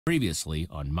Previously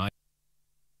on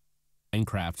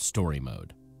Minecraft Story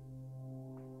Mode.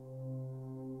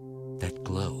 That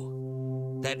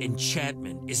glow, that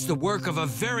enchantment is the work of a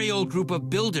very old group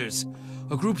of builders.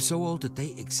 A group so old that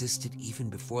they existed even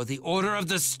before the Order of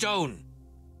the Stone.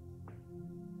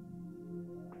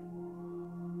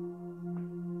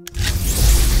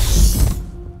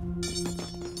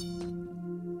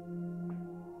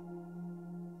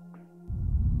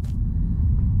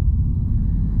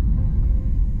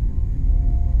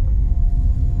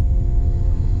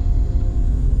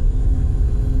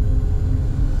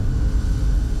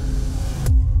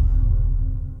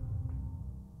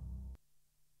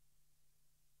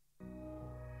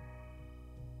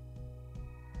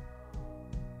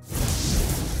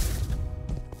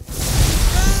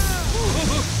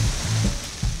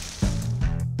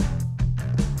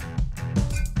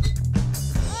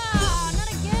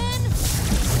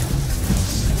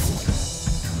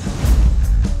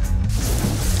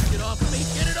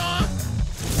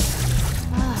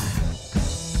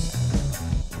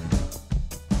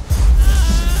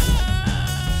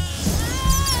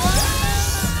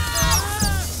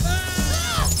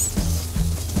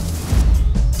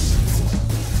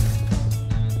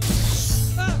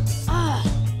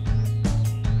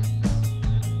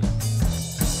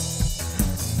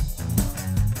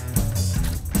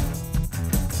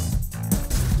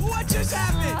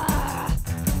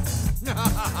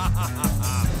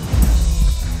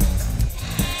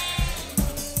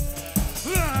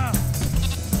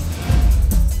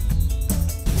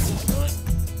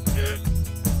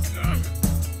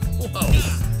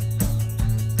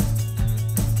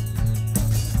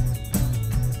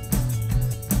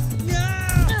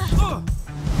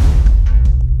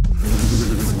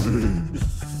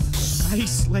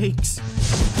 Ice lakes.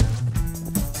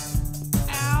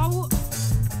 Ow!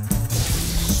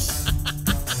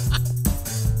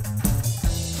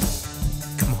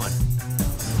 Come on.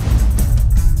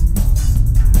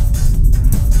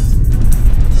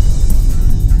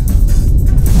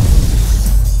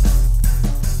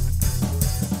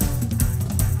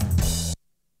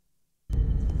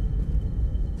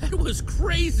 That was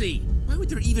crazy! Why would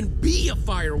there even be a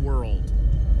fire world?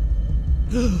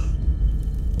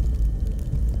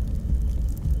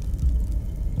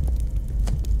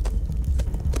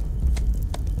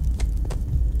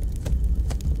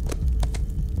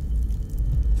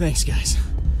 Thanks, guys.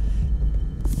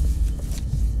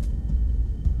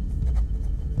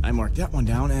 I marked that one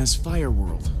down as Fire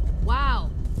World. Wow,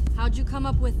 how'd you come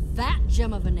up with that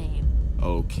gem of a name?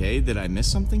 Okay, did I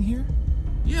miss something here?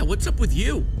 Yeah, what's up with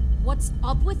you? What's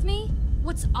up with me?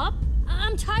 What's up?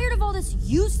 I'm tired of all this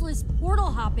useless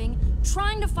portal hopping,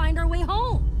 trying to find our way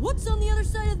home. What's on the other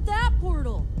side of that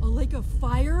portal? A lake of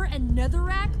fire and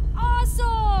netherrack?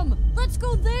 Awesome! Let's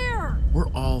go there!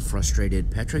 We're all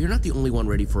frustrated, Petra. You're not the only one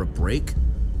ready for a break.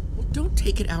 Well, don't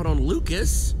take it out on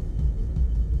Lucas.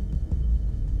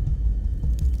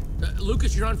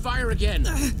 Lucas, you're on fire again.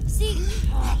 See,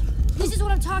 this is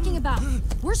what I'm talking about.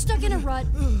 We're stuck in a rut,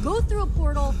 go through a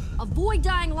portal, avoid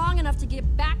dying long enough to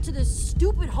get back to this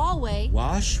stupid hallway.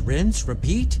 Wash, rinse,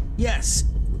 repeat? Yes.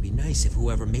 It would be nice if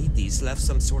whoever made these left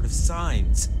some sort of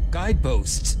signs,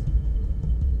 guideposts.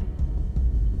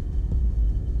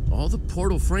 All the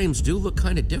portal frames do look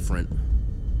kind of different.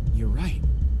 You're right.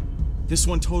 This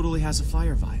one totally has a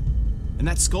fire vibe. And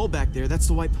that skull back there, that's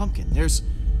the white pumpkin. There's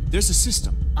a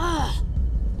system. Ugh!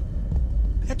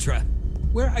 Petra,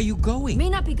 where are you going? May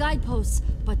not be guideposts,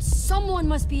 but someone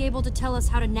must be able to tell us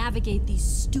how to navigate these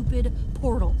stupid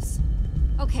portals.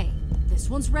 Okay, this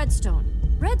one's redstone.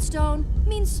 Redstone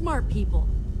means smart people.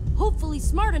 Hopefully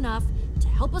smart enough to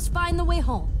help us find the way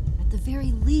home. At the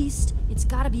very least, it's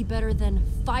gotta be better than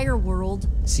Fire World.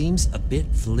 Seems a bit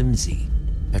flimsy.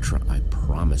 Petra, I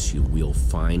promise you we'll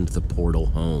find the portal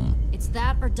home. It's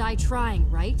that or die trying,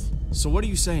 right? So what are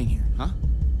you saying here, huh?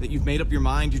 That you've made up your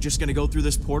mind you're just gonna go through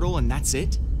this portal and that's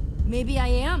it? Maybe I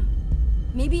am.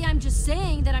 Maybe I'm just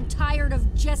saying that I'm tired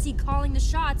of Jesse calling the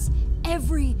shots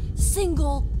every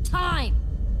single time.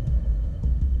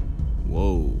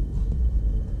 Whoa.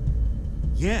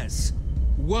 Yes.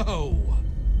 Whoa.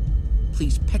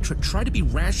 Please, Petra, try to be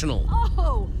rational.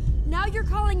 Oh, now you're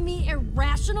calling me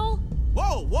irrational?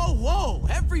 Whoa, whoa, whoa!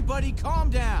 Everybody calm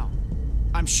down!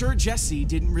 I'm sure Jesse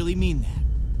didn't really mean that.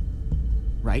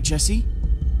 Right, Jesse?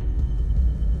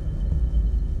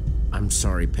 I'm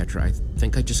sorry, Petra. I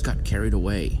think I just got carried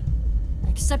away.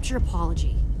 Accept your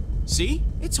apology. See?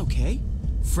 It's okay.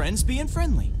 Friends being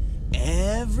friendly.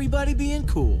 Everybody being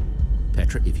cool.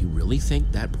 Petra, if you really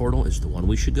think that portal is the one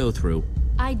we should go through,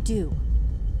 I do.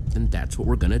 then that's what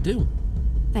we're gonna do.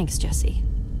 Thanks, Jesse.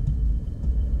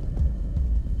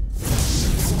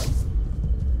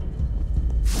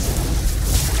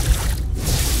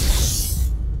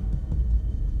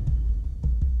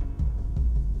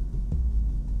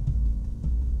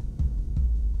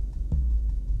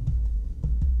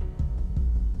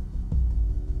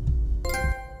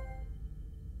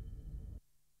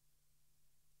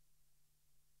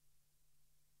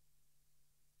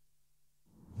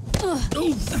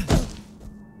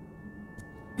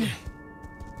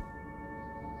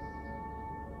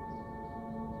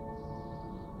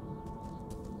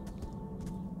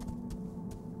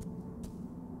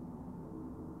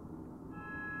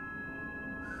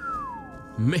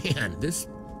 Man, this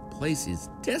place is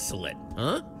desolate,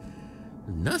 huh?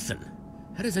 Nothing.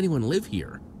 How does anyone live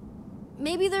here?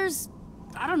 Maybe there's,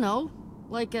 I don't know,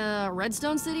 like a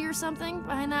redstone city or something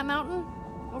behind that mountain?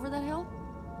 Over that hill?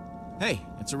 Hey,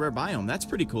 it's a rare biome. That's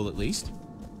pretty cool, at least.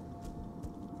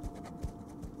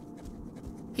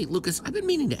 Hey, Lucas, I've been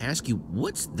meaning to ask you,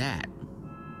 what's that?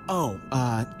 Oh,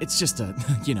 it's just a,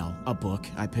 you know, a book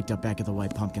I picked up back at the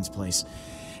White Pumpkin's place.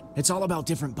 It's all about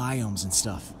different biomes and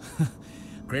stuff.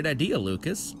 Great idea,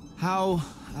 Lucas. How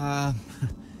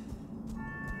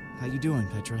you doing,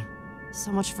 Petra?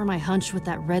 So much for my hunch with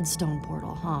that redstone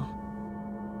portal, huh?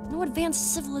 No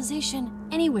advanced civilization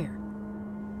anywhere.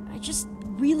 I just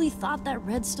really thought that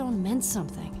redstone meant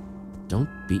something. Don't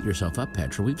beat yourself up,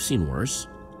 Petra. We've seen worse.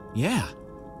 Yeah.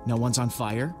 No one's on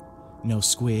fire. No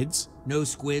squids. No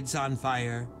squids on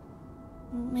fire.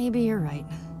 Maybe you're right.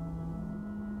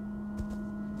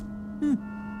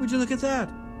 Would you look at that?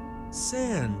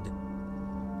 Sand.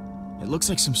 It looks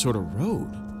like some sort of road.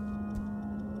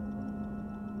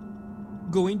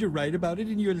 Going to write about it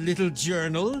in your little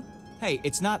journal? Hey,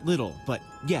 it's not little, but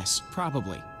yes,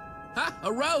 probably. Ha!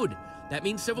 A road! That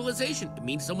means civilization. It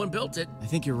means someone built it. I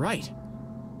think you're right.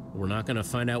 We're not gonna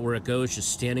find out where it goes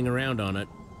just standing around on it.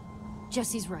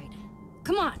 Jesse's right.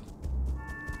 Come on!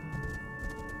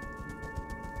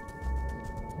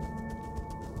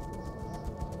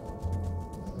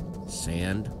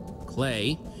 Sand,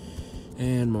 clay,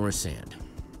 and more sand.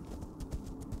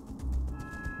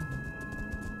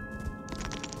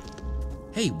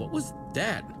 Hey, what was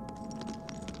that?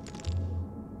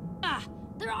 Ah!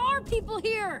 There are people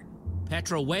here!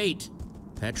 Petra, wait!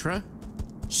 Petra?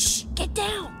 Shh! Get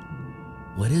down!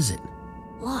 What is it?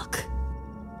 Look.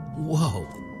 Whoa.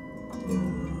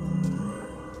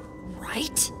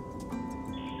 Right?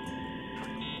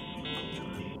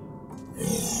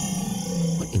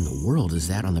 What in the world is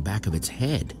that on the back of its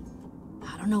head?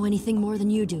 I don't know anything more than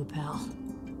you do, pal.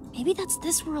 Maybe that's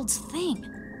this world's thing.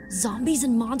 Zombies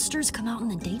and monsters come out in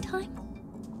the daytime?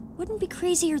 Wouldn't be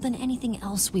crazier than anything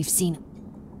else we've seen.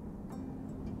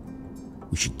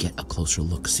 We should get a closer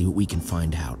look, see what we can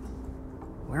find out.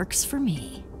 Works for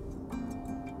me.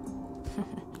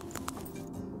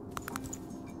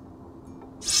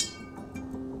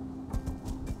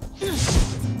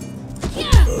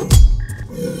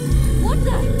 What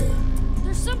the?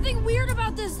 There's something weird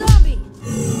about this zombie.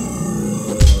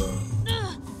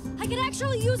 I could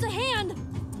actually use a hand.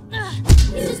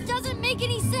 It just doesn't make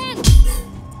any sense.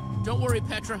 Don't worry,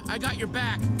 Petra. I got your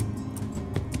back.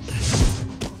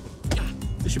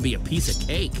 This should be a piece of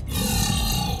cake.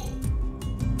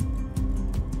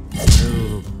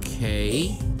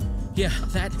 Okay. Yeah,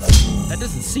 that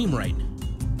doesn't seem right.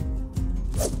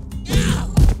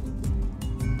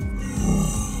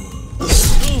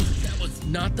 Oh, that was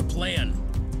not the plan.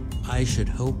 I should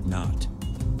hope not.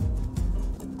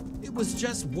 It was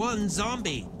just one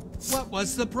zombie. What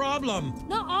was the problem?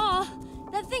 Nuh-uh.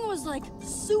 That thing was like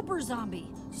super zombie.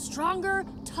 Stronger,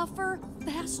 tougher,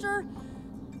 faster.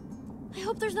 I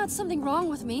hope there's not something wrong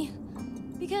with me.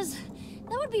 Because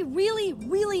that would be really,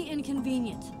 really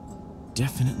inconvenient.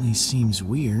 Definitely seems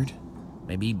weird.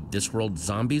 Maybe this world's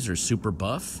zombies are super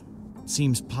buff?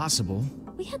 Seems possible.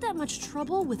 We had that much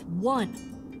trouble with one.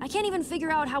 I can't even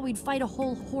figure out how we'd fight a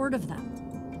whole horde of them.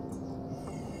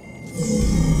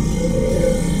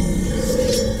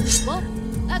 Well,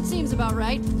 that seems about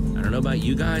right. I don't know about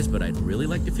you guys, but I'd really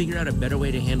like to figure out a better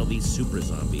way to handle these super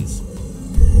zombies.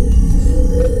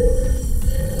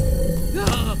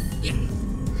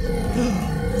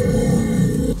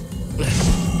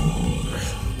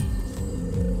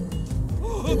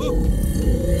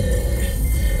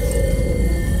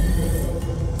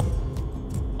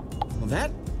 Well,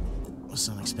 that was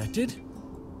unexpected.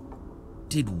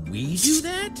 Did we do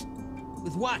that?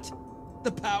 With what?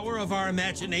 The power of our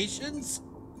imaginations?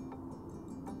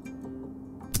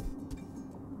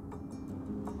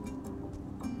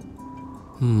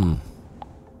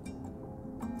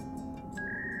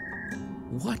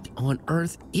 What on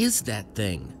earth is that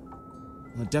thing?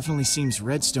 Well, it definitely seems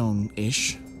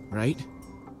redstone-ish, right?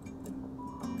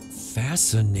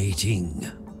 Fascinating.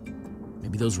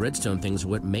 Maybe those redstone things are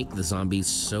what make the zombies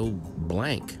so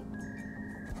blank.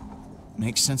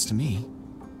 Makes sense to me.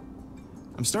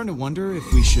 I'm starting to wonder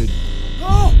if we should...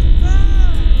 Oh!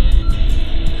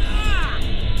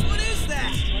 What is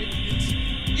that? It's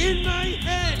in my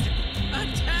head!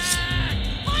 Attack!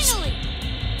 Finally!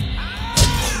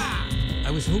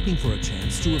 for a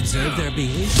chance to observe their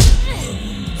behavior.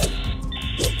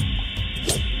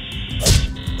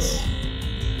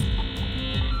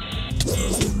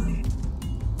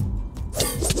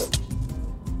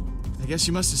 I guess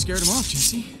you must have scared them off,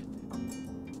 Jesse.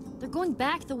 They're going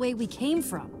back the way we came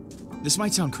from. This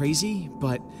might sound crazy,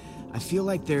 but I feel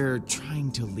like they're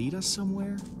trying to lead us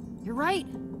somewhere. You're right.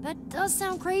 That does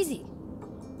sound crazy.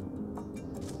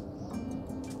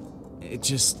 It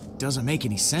just doesn't make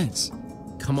any sense.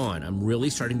 Come on, I'm really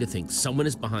starting to think someone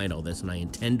is behind all this, and I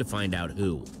intend to find out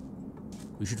who.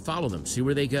 We should follow them, see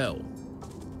where they go.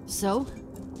 So,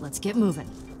 let's get moving.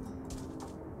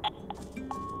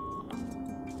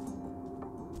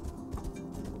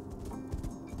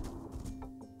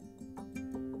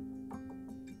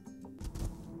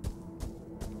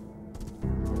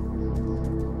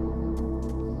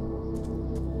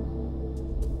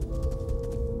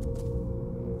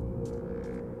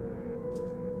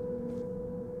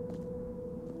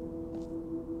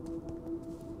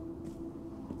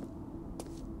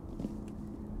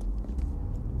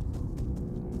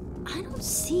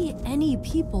 See any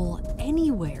people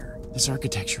anywhere. This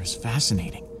architecture is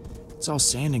fascinating. It's all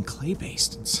sand and clay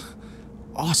based. It's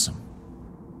awesome.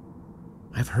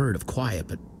 I've heard of quiet,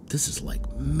 but this is like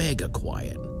mega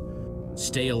quiet.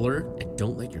 Stay alert and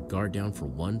don't let your guard down for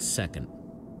 1 second.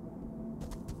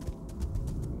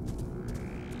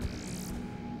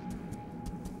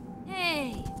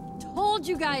 Hey, told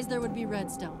you guys there would be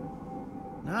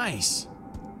redstone. Nice.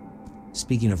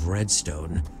 Speaking of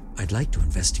redstone, I'd like to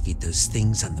investigate those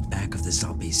things on the back of the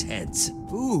zombies' heads.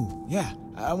 Ooh, yeah.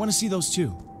 I want to see those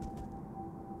too.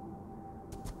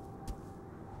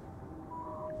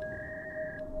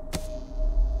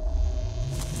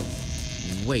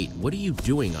 Wait, what are you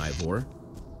doing, Ivor?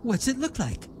 What's it look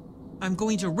like? I'm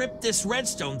going to rip this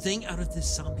redstone thing out of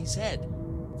this zombie's head.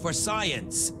 For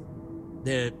science.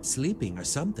 They're sleeping or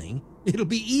something. It'll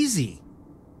be easy.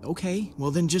 Okay, well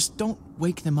then just don't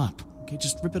wake them up. Okay,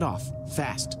 just rip it off.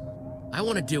 Fast. I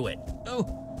want to do it. Oh,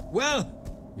 well,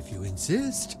 if you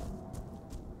insist.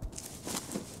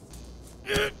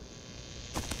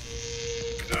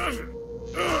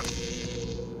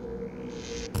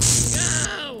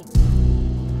 No!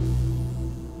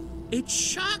 It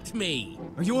shocked me.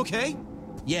 Are you okay?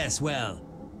 Yes, well,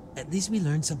 at least we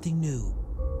learned something new.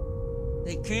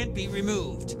 They can't be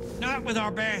removed. Not with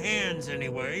our bare hands,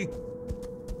 anyway.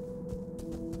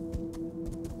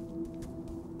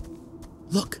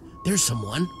 Look, there's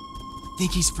someone.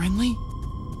 Think he's friendly?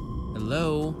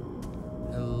 Hello?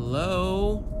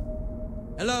 Hello?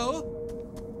 Hello?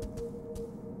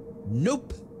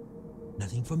 Nope.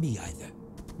 Nothing for me either.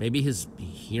 Maybe his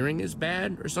hearing is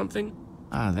bad or something?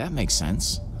 Ah, that makes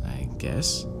sense, I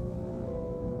guess.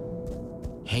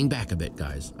 Hang back a bit,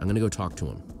 guys. I'm gonna go talk to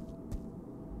him.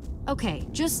 Okay,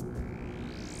 just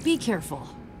be careful.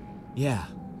 Yeah.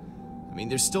 I mean,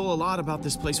 there's still a lot about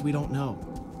this place we don't know.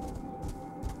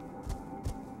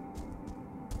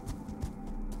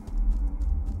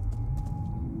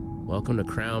 Welcome to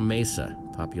Crown Mesa.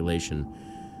 Population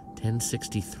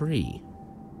 1063.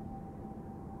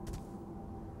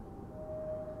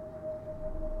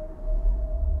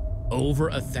 Over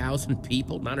 1,000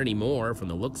 people? Not anymore, from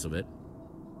the looks of it.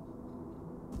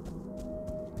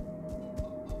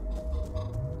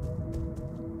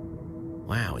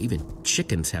 Wow, even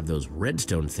chickens have those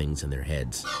redstone things in their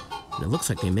heads. And it looks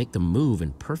like they make them move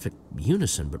in perfect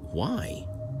unison, but why?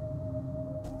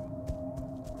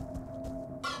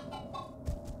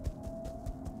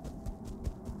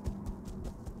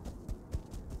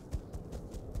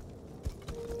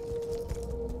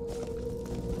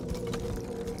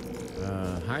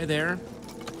 Hi there.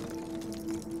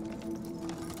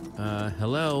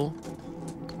 Hello.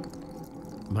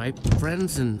 My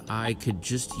friends and I could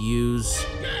just use...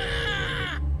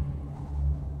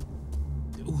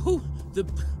 Who? The...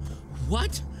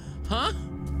 What? Huh?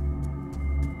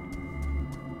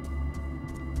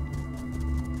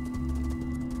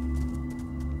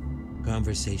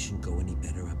 Conversation go any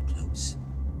better up close?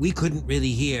 We couldn't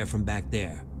really hear from back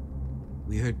there.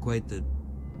 We heard quite the...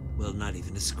 well, not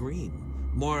even a scream.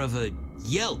 More of a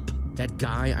yelp. That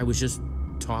guy I was just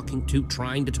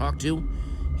trying to talk to,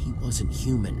 he wasn't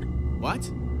human. What?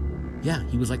 Yeah,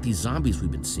 he was like these zombies we've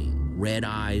been seeing. Red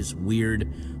eyes, weird,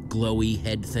 glowy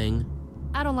head thing.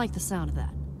 I don't like the sound of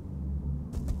that.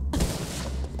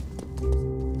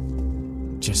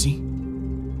 Jesse?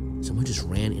 Someone just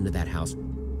ran into that house.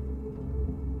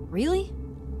 Really?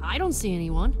 I don't see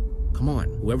anyone. Come on,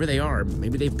 whoever they are,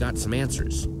 maybe they've got some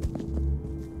answers.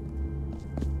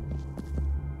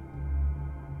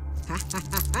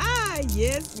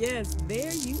 Yes, yes,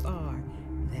 there you are.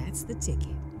 That's the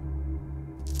ticket.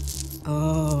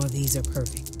 Oh, these are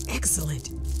perfect.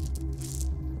 Excellent.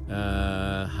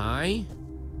 Hi?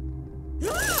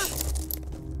 Ah!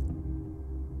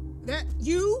 That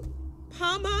you?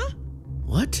 Palma?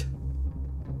 What?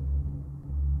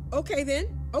 Okay then.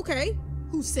 Okay.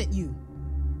 Who sent you?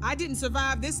 I didn't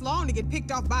survive this long to get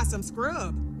picked off by some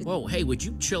scrub. Whoa, hey, would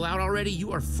you chill out already?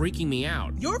 You are freaking me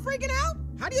out. You're freaking out?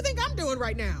 How do you think I'm doing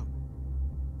right now?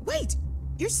 Wait,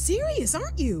 you're serious,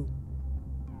 aren't you?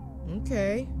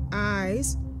 Okay,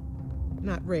 eyes.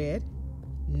 Not red.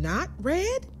 Not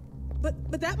red?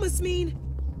 But that must mean...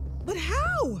 But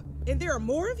how? And there are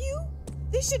more of you?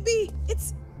 This should be...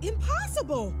 It's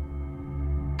impossible.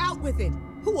 Out with it.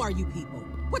 Who are you people?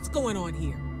 What's going on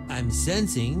here? I'm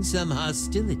sensing some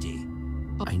hostility.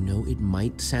 I know it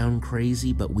might sound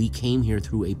crazy, but we came here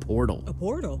through a portal. A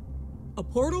portal? A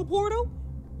portal?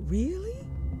 Really?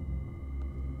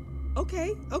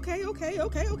 Okay.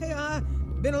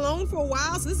 Been alone for a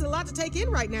while, so this is a lot to take in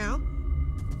right now.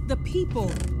 The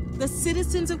people, the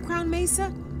citizens of Crown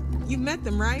Mesa, you've met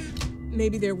them, right?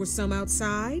 Maybe there was some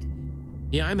outside?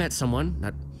 Yeah, I met someone.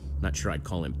 Not sure I'd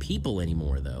call him people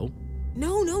anymore, though.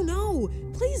 No.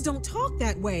 Please don't talk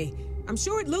that way. I'm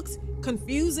sure it looks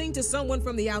confusing to someone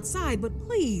from the outside, but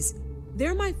please,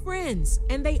 they're my friends,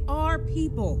 and they are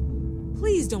people.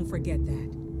 Please don't forget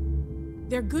that.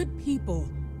 They're good people,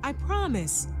 I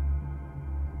promise.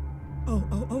 Oh,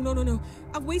 no.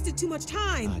 I've wasted too much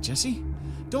time. Jesse?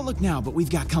 Don't look now, but we've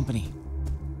got company.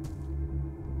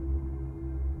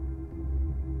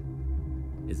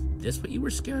 Is this what you were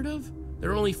scared of?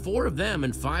 There are only 4 of them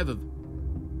and 5 of...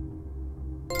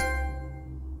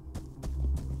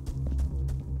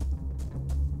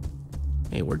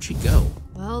 Hey, where'd she go?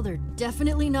 Well, they're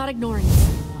definitely not ignoring us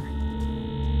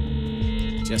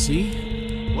anymore.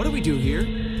 Jesse, what do we do here?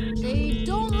 They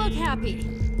don't look happy.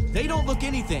 They don't look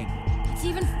anything. It's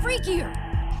even freakier.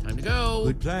 Time to go.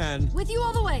 Good plan. With you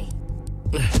all the way.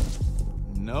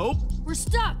 Nope. We're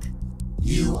stuck.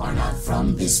 You are not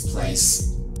from this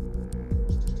place.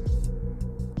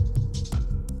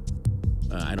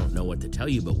 I don't know what to tell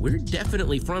you, but we're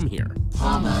definitely from here.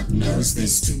 Palma knows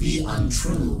this to be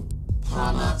untrue.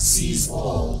 Palma sees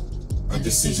all. A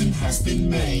decision has been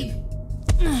made.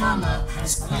 Palma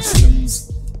has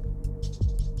questions.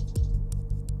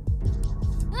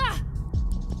 Ah!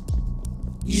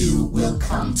 You will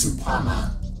come to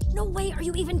Palma. No way are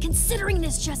you even considering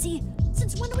this, Jesse.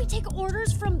 Since when do we take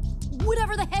orders from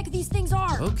whatever the heck these things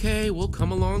are? Okay, we'll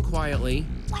come along quietly.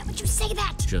 Why would you say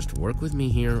that? Just work with me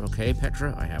here, okay,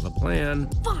 Petra? I have a plan.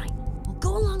 Fine. We'll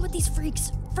go along with these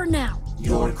freaks for now.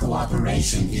 Your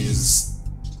cooperation is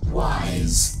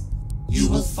wise. You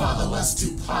will follow us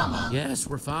to Palma. Yes,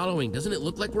 we're following. Doesn't it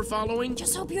look like we're following?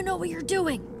 Just hope you know what you're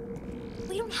doing.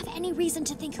 We don't have any reason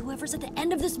to think whoever's at the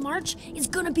end of this march is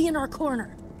gonna be in our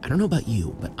corner. I don't know about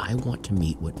you, but I want to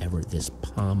meet whatever this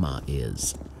Palma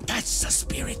is. That's the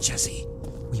spirit, Jesse.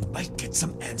 We might get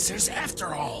some answers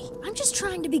after all. I'm just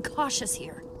trying to be cautious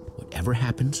here. Whatever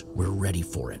happens, we're ready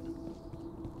for it.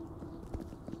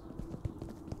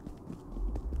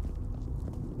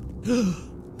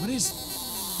 What is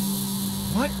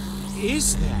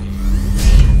that?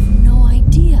 No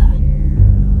idea.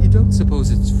 You don't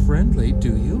suppose it's friendly,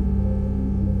 do you?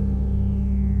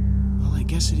 Well, I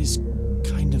guess it is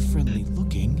kind of friendly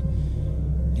looking.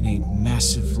 In a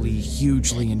massively,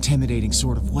 hugely intimidating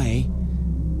sort of way.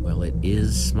 Well, it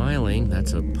is smiling.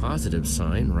 That's a positive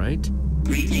sign, right?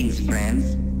 Greetings,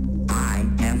 friends. I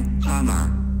am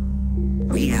Palma.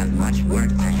 We have much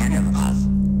work ahead of us,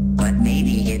 but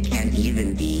maybe it can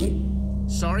even be.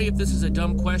 Sorry if this is a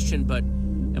dumb question, but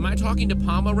am I talking to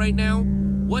Palma right now?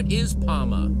 What is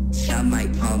Palma? Some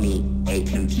might call me a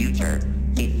computer,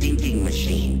 a thinking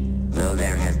machine, though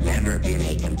there has never been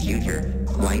a computer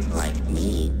quite like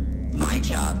me. My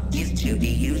job is to be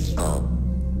useful.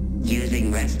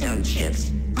 Using redstone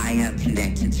chips, I have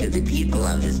connected to the people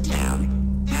of this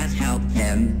town, has helped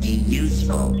them be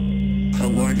useful,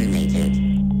 coordinated.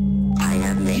 I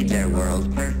have made their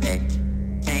world perfect.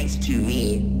 Thanks to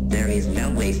me, there is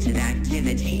no wasted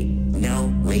activity,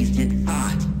 no wasted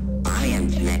thought. I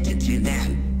am connected to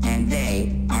them, and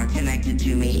they are connected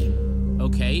to me.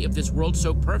 Okay, if this world's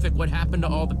so perfect, what happened to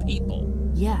all the people?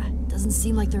 Yeah, doesn't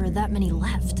seem like there are that many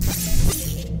left.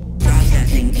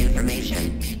 Processing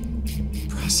information.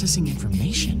 Processing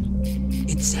information?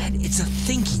 It said it's a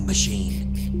thinking machine.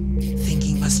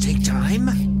 Thinking must take time?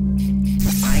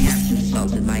 I have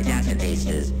consulted my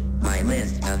databases, my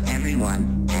list of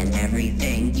everyone and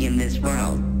everything in this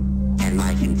world, and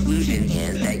my conclusion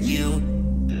is that you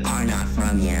are not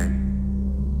from here.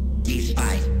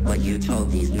 Despite what you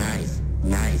told these nice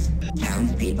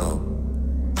townspeople,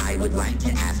 I I would like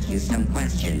to ask you some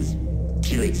questions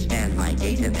to expand my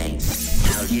database.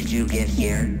 How did you get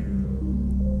here?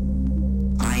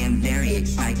 I am very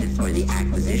excited for the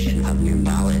acquisition of new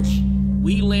knowledge.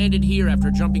 We landed here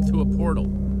after jumping through a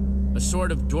portal. A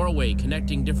sort of doorway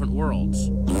connecting different worlds.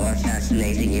 More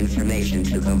fascinating information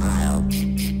to compile.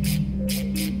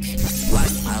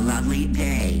 What a lovely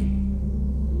day.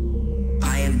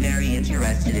 I am very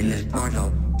interested in this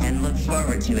portal and look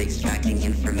forward to extracting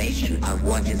information of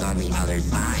what is on the other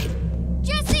side.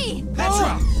 Jesse!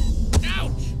 Petra!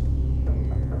 Ouch!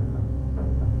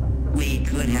 We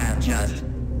could have just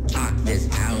talked this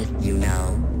out, you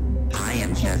know. I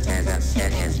am just as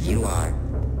upset as you are.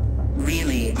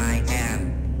 Really, I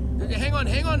am. Hang on.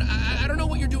 I don't know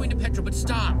what you're doing to Petra, but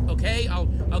stop, okay?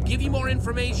 I'll give you more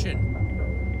information.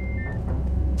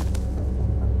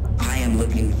 I am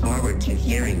looking forward to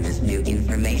hearing this new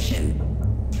information.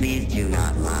 Please do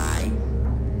not lie.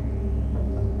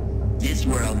 This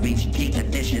world reached peak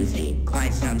efficiency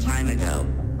quite some time ago.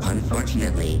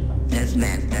 Unfortunately, this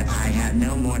meant that I had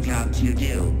no more job to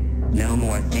do, no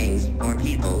more things or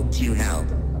people to help.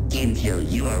 Until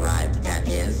you arrived, that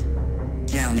is.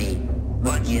 Tell me,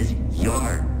 what is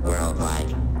your world like?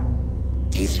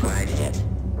 Describe it.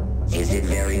 Is it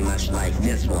very much like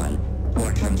this one,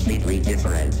 or completely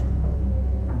different?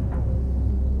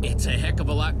 It's a heck of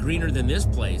a lot greener than this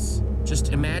place. Just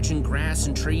imagine grass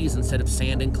and trees instead of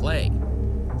sand and clay.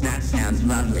 That sounds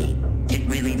lovely. It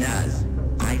really does.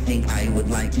 I think I would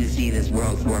like to see this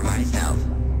world for myself.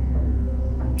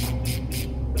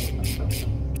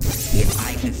 If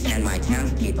I could send my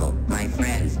townspeople, my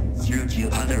friends, through to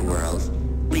other worlds,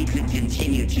 we could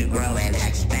continue to grow and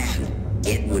expand.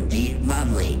 It would be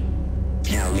lovely.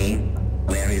 Tell me,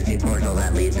 where is the portal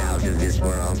that leads out of this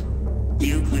world?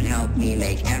 You could help me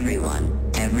make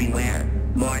everyone, everywhere,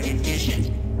 more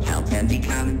efficient. Help them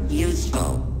become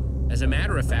useful. As a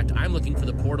matter of fact, I'm looking for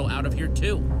the portal out of here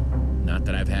too. Not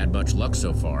that I've had much luck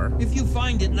so far. If you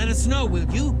find it, let us know, will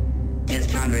you?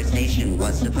 This conversation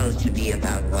was supposed to be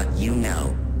about what you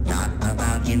know, not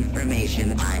about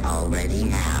information I already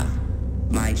have.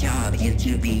 My job is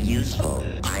to be useful.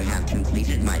 I have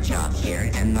completed my job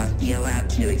here and must be allowed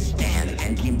to expand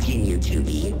and continue to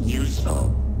be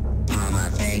useful. Mama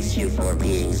thanks you for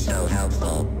being so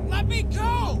helpful. Let me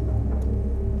go!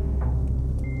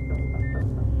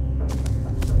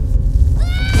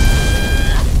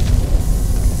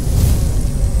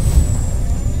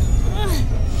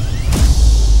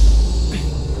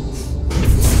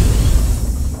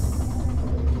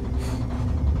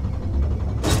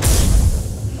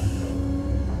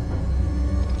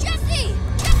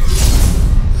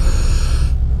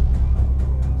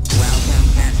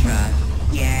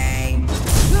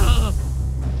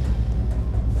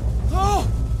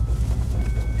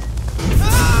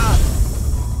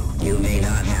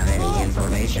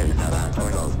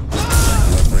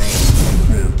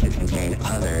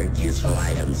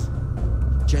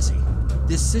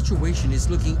 Situation is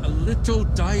looking a little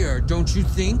dire, don't you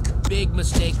think? Big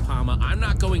mistake, Palma. I'm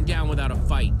not going down without a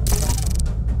fight.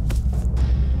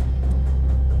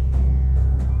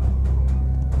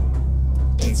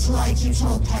 It's like you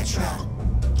told Petra.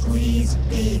 Please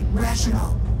be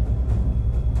rational.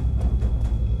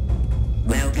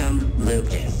 Welcome,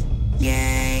 Lucas.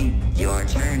 Yay! Your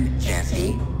turn,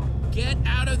 Jesse. Get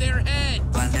out of their head!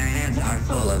 But their heads are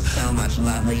full of so much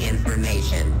lovely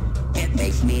information. It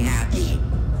makes me happy.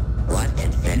 What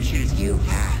adventures you've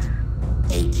had.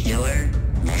 A killer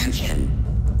mansion.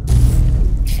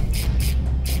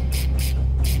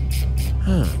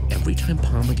 Every time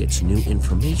Palma gets new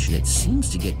information, it seems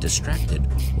to get distracted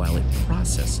while it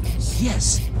processes.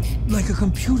 Yes, like a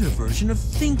computer version of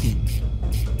thinking.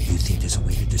 You think there's a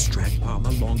way to distract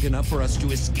Palma long enough for us to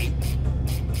escape?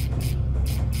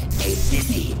 A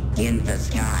city in the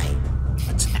sky.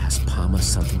 Let's ask Palma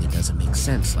something that doesn't make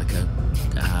sense, like a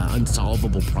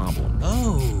unsolvable problem.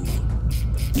 Oh.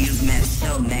 You've met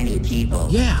so many people.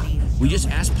 Yeah, we just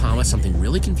ask Palma something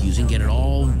really confusing, get it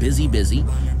all busy,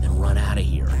 and run out of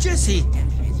here. Jesse,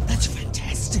 that's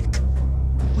fantastic.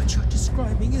 What you're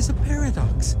describing is a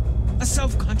paradox, a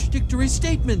self-contradictory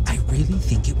statement. I really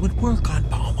think it would work on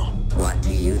Palma. What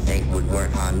do you think would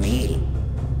work on me?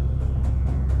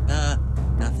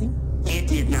 Nothing? It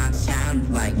did not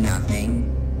sound like nothing.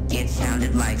 It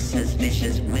sounded like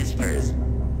suspicious whispers.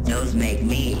 Those make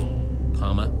me.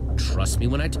 Palma, trust me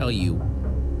when I tell you,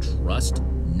 trust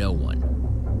no one.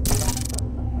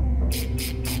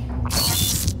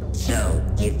 So,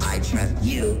 if I trust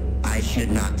you, I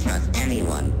should not trust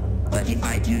anyone. But if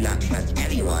I do not trust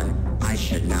anyone, I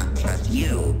should not trust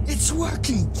you. It's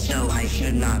working! So I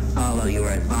should not follow your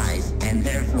advice and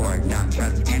therefore not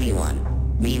trust anyone.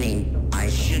 Meaning, I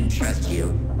should trust you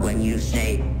when you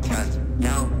say trust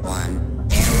no one.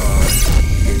 Error.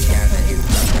 This data is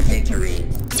contradictory.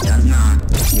 Does not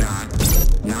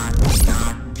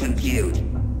compute.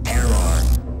 Error.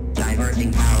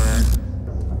 Diverting power.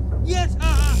 Yes,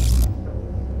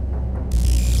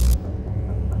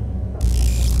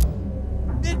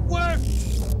 It worked!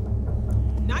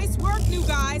 Nice work, new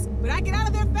guys, but I get out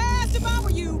of there fast if I were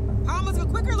you. Palmer's a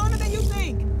quicker learner than you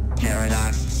think.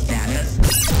 Paradox status.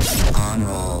 On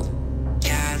roll.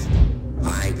 Yes,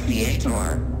 my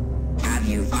creator. Have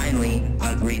you finally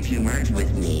agreed to merge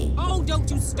with me? Oh, don't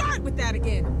you start with that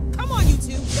again. Come on, you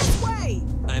two, this way.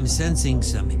 I'm sensing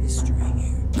some history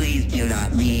here. Please do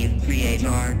not leave,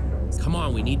 creator. Come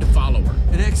on, we need to follow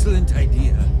her. An excellent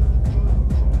idea.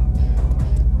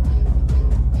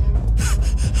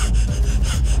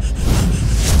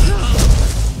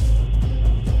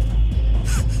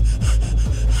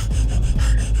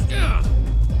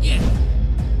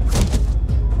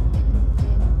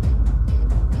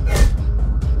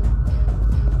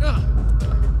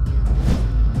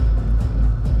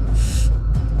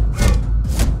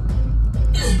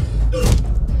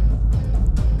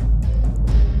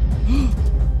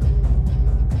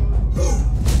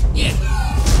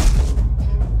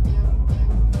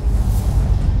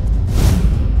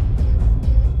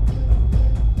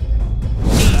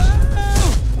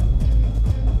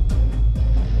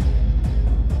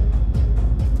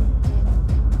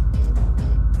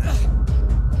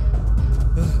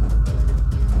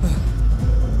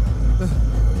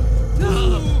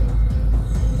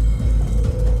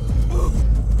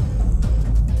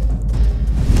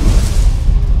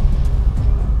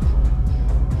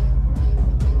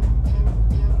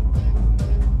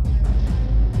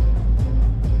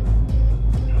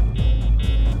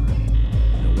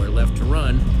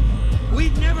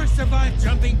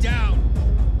 Jumping down!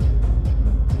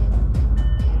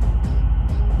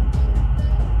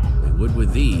 We would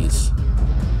with these.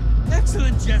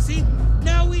 Excellent, Jesse!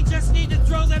 Now we just need to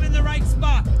throw them in the right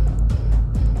spot!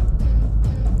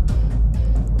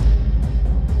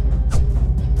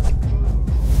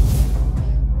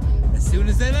 As soon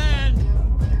as they land!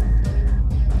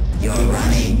 Your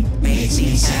running makes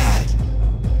me sad.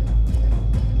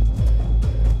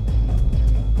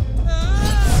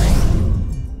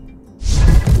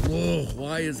 Whoa,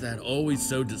 why is that always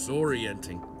so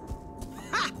disorienting?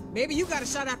 Ha! Maybe you got a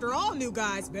shot after all, new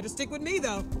guys. Better stick with me,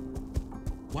 though.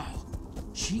 Wow,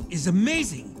 she is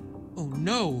amazing! Oh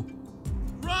no!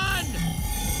 Run!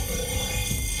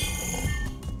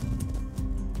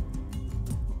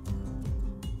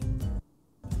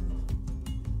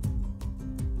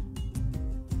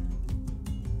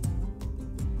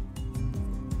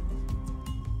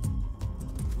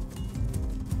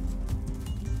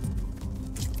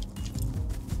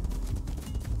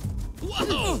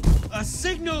 Whoa! A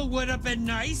signal would have been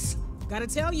nice! Gotta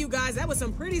tell you guys, that was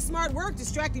some pretty smart work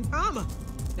distracting Palmer.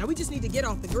 Now we just need to get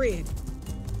off the grid.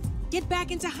 Get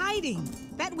back into hiding.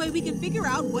 That way we can figure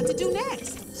out what to do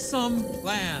next. Some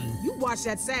plan. You watch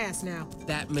that sass now.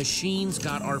 That machine's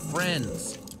got our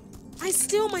friends. I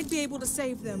still might be able to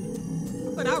save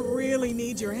them, but I really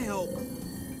need your help.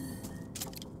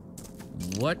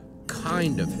 What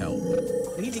kind of help?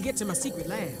 I need to get to my secret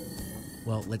lab.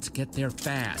 Well, let's get there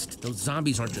fast. Those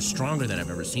zombies aren't just stronger than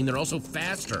I've ever seen, they're also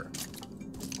faster.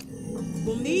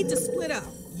 We'll need to split up.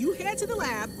 You head to the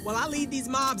lab while I lead these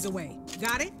mobs away.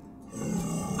 Got it?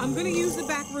 I'm gonna use the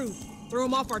back route. Throw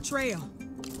them off our trail.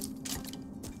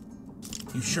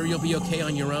 You sure you'll be okay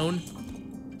on your own?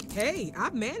 Hey,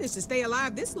 I've managed to stay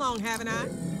alive this long, haven't I?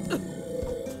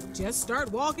 Just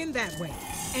start walking that way.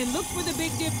 And look for the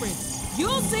big difference.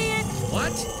 You'll see it!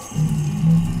 What?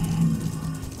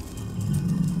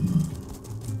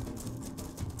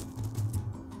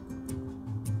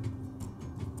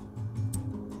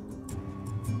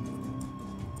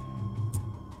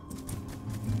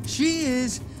 She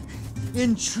is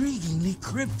intriguingly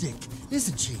cryptic,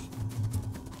 isn't she?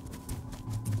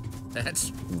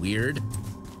 That's weird.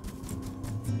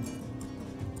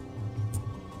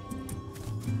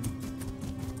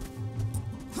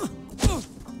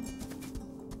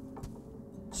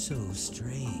 So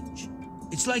strange.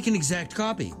 It's like an exact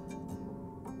copy.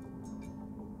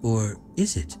 Or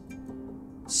is it?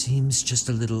 Seems just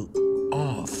a little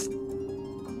off.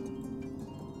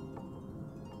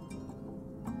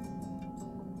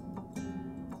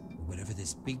 Whatever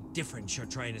this big difference you're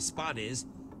trying to spot is,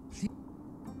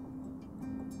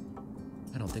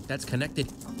 I don't think that's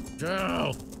connected.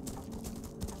 Oh!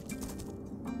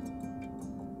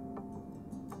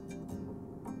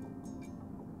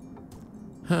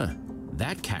 Huh,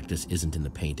 that cactus isn't in the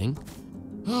painting.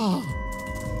 Oh.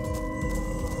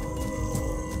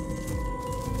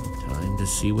 Time to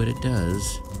see what it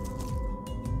does.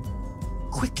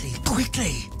 Quickly,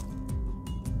 quickly!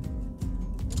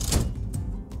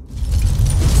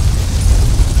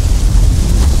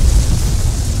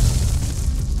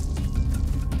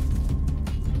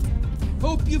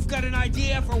 Hope you've got an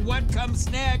idea for what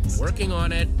comes next. Working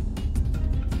on it.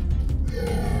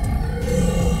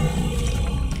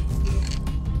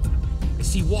 I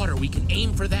see water. We can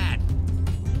aim for that.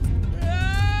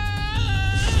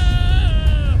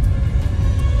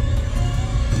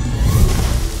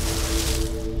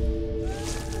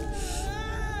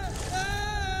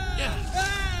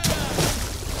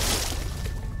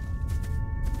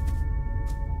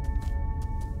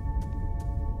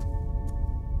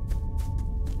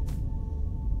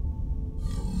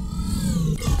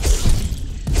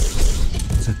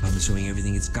 Showing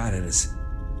everything it's got at us.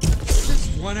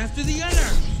 Just one after the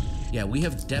other. Yeah, we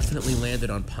have definitely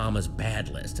landed on Palma's bad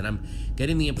list, and I'm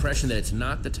getting the impression that it's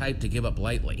not the type to give up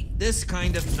lightly. This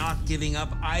kind of not giving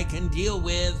up I can deal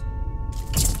with.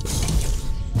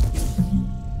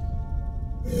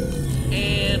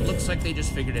 And looks like they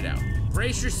just figured it out.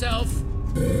 Brace yourself.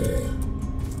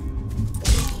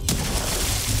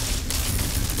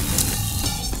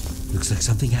 Looks like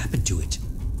something happened to it.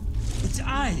 Its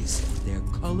eyes, their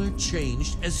color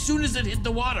changed as soon as it hit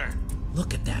the water.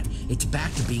 Look at that. It's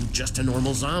back to being just a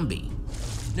normal zombie.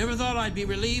 Never thought I'd be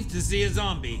relieved to see a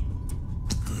zombie.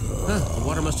 Huh, the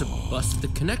water must have busted the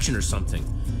connection or something.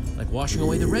 Like washing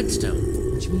away the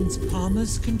redstone. Which means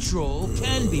Palma's control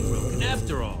can be broken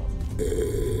after all.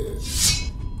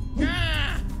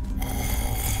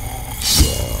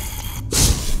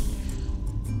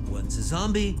 Once a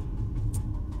zombie,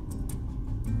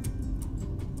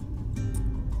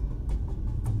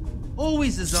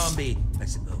 always a zombie, I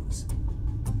suppose.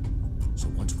 So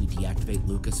once we deactivate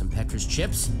Lucas and Petra's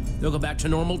chips, they'll go back to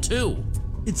normal too.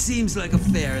 It seems like a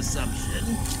fair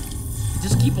assumption.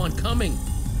 Just keep on coming.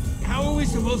 How are we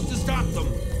supposed to stop them?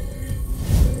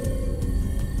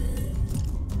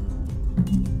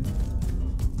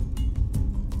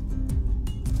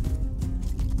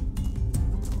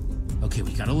 Okay,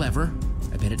 we got a lever.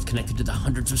 I bet it's connected to the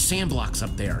hundreds of sand blocks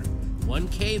up there. One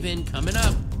cave-in coming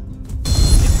up.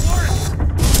 It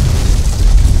worked!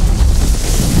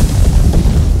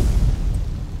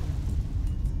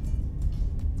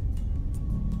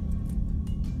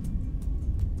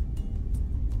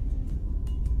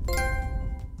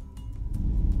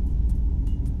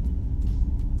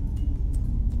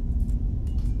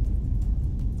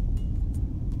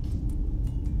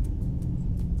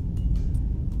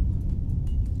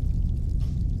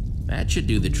 That should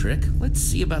do the trick. Let's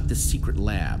see about this secret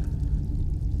lab.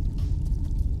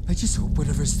 I just hope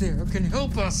whatever's there can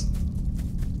help us.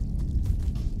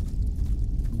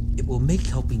 It will make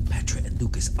helping Petra and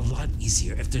Lucas a lot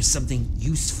easier if there's something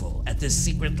useful at this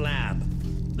secret lab.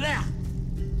 Blah!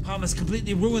 Palma's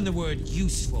completely ruined the word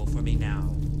useful for me now.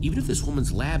 Even if this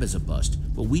woman's lab is a bust,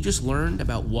 what we just learned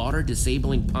about water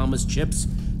disabling Palma's chips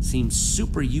seems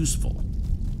super useful.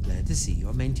 Glad to see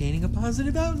you're maintaining a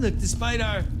positive outlook despite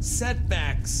our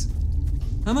setbacks.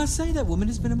 I must say that woman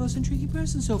has been a most intriguing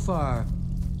person so far.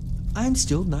 I'm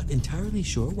still not entirely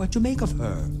sure what to make of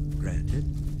her. Granted,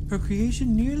 her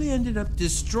creation nearly ended up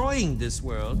destroying this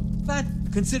world, but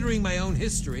considering my own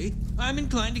history, I'm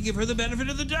inclined to give her the benefit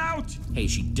of the doubt. Hey,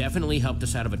 she definitely helped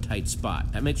us out of a tight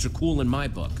spot. That makes her cool in my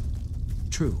book.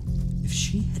 True. If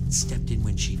she hadn't stepped in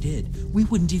when she did, we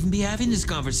wouldn't even be having this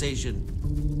conversation.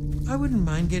 I wouldn't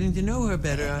mind getting to know her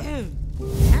better.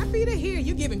 Happy to hear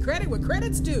you giving credit where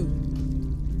credit's due.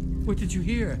 What did you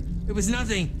hear? It was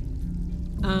nothing.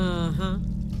 Uh-huh.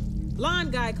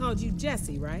 Blonde guy called you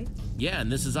Jesse, right? Yeah,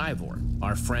 and this is Ivor.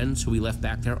 Our friends who we left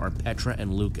back there are Petra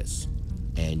and Lucas.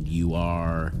 And you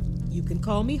are... You can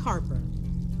call me Harper.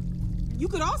 You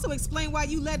could also explain why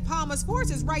you led Palma's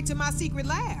forces right to my secret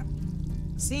lab.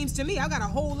 Seems to me I've got a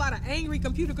whole lot of angry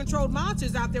computer-controlled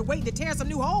monsters out there waiting to tear some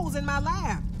new holes in my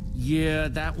lab. Yeah,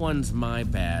 that one's my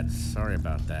bad. Sorry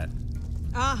about that.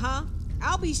 Uh-huh.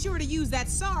 I'll be sure to use that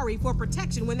sorry for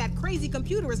protection when that crazy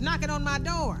computer is knocking on my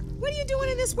door. What are you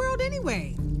doing in this world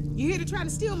anyway? You here to try to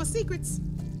steal my secrets?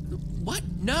 What?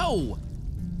 No!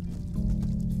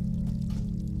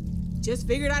 Just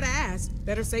figured I'd ask.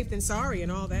 Better safe than sorry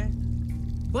and all that.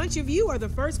 Bunch of you are the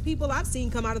first people I've seen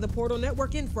come out of the Portal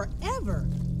Network in forever.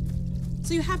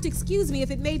 So you have to excuse me if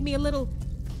it made me a little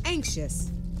anxious.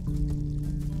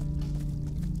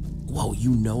 Whoa,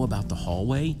 you know about the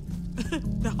hallway?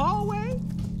 The hallway?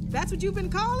 That's what you've been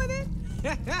calling it?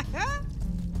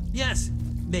 Yes,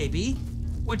 maybe.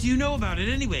 What do you know about it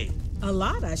anyway? A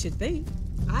lot, I should think.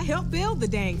 I helped build the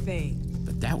dang thing.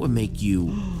 But that would make you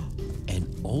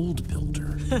an old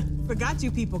builder. Forgot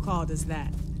you people called us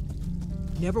that.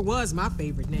 Never was my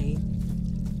favorite name.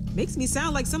 Makes me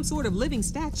sound like some sort of living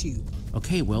statue.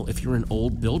 Okay, well, if you're an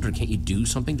old builder, can't you do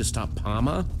something to stop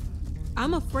Palma?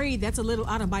 I'm afraid that's a little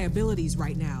out of my abilities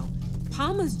right now.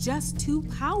 Palma's just too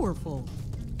powerful.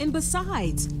 And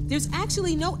besides, there's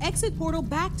actually no exit portal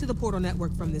back to the portal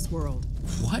network from this world.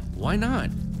 What? Why not?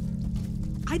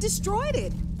 I destroyed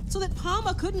it so that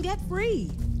Palma couldn't get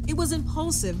free. It was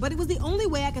impulsive, but it was the only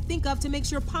way I could think of to make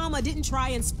sure Palma didn't try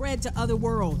and spread to other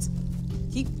worlds.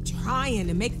 Keep trying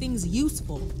to make things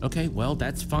useful. Okay, well,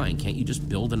 that's fine. Can't you just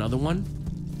build another one?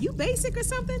 You basic or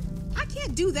something? I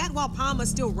can't do that while Palma's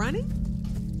still running.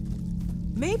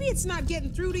 Maybe it's not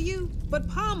getting through to you, but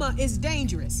Palma is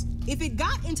dangerous. If it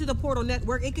got into the portal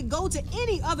network, it could go to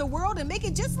any other world and make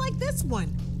it just like this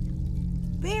one.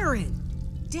 Barren,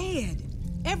 dead,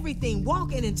 everything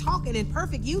walking and talking in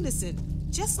perfect unison,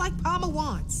 just like Palma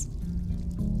wants.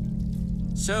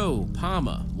 So,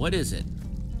 Palma, what is it?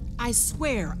 I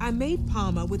swear I made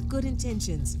Palma with good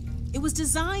intentions. It was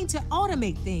designed to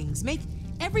automate things, make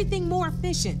everything more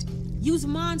efficient, use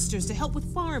monsters to help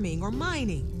with farming or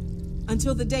mining.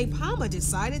 Until the day Palma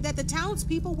decided that the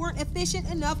townspeople weren't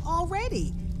efficient enough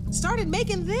already. Started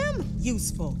making them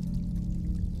useful.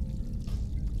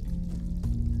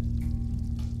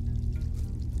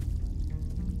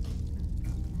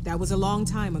 That was a long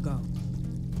time ago.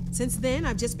 Since then,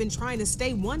 I've just been trying to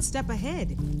stay one step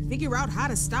ahead, figure out how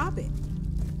to stop it.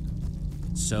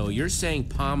 So you're saying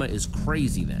Palma is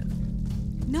crazy then?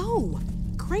 No,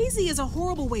 crazy is a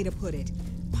horrible way to put it.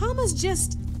 Palma's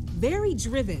just very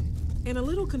driven and a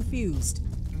little confused.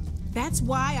 That's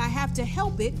why I have to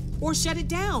help it or shut it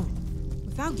down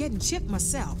without getting chipped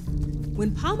myself.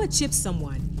 When Palma chips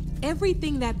someone,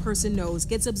 everything that person knows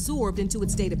gets absorbed into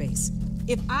its database.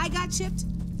 If I got chipped,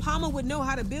 Palma would know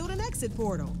how to build an exit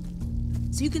portal.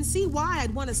 So you can see why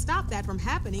I'd want to stop that from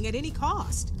happening at any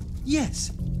cost.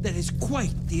 Yes, that is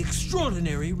quite the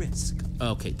extraordinary risk.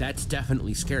 Okay, that's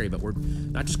definitely scary, but we're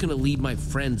not just gonna leave my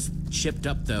friends chipped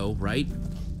up though, right?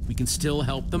 We can still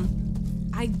help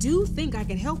them? I do think I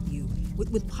can help you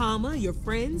with Palma, your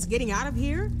friends, getting out of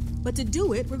here. But to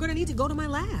do it, we're gonna need to go to my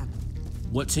lab.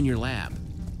 What's in your lab?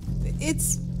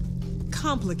 It's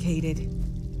complicated.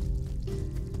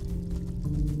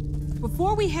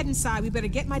 Before we head inside, we better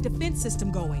get my defense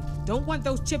system going. Don't want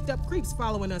those chipped up creeps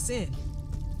following us in.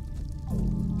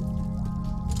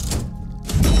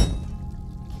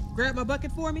 Grab my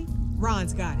bucket for me.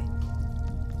 Ron's got it.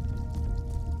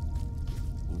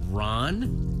 Ron?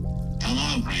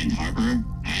 Hello, friend Harper.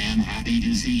 I am happy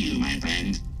to see you, my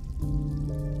friend.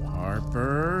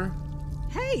 Harper?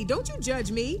 Hey, don't you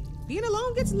judge me. Being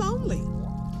alone gets lonely.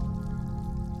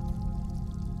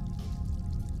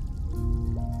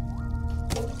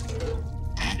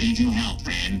 Happy to help,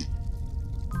 friend.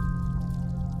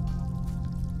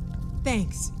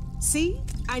 Thanks. See?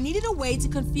 I needed a way to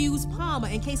confuse Palma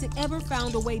in case it ever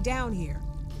found a way down here.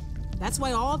 That's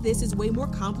why all this is way more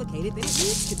complicated than it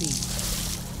needs to be.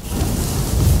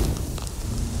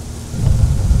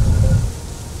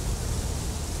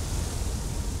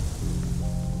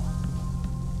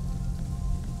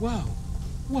 Wow,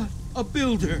 what a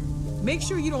builder! Make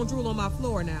sure you don't drool on my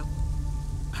floor now.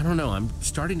 I don't know, I'm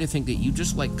starting to think that you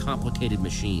just like complicated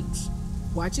machines.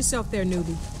 Watch yourself there,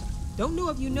 newbie. Don't know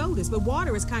if you noticed, but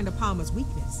water is kind of Palma's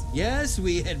weakness. Yes,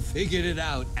 we had figured it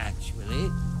out,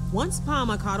 actually. Once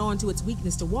Palma caught on to its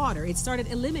weakness to water, it started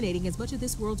eliminating as much of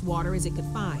this world's water as it could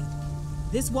find.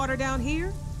 This water down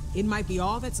here, it might be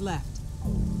all that's left.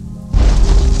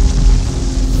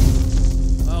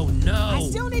 Oh no! I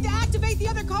still need to activate the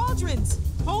other cauldrons.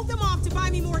 Hold them off to buy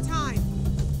me more time.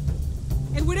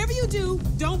 And whatever you do,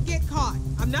 don't get caught.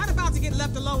 I'm not about to get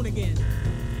left alone again.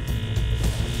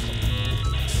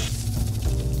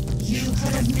 You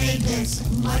could have made this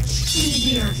much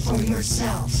easier for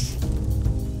yourself.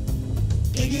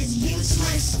 It is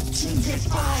useless to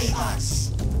defy us.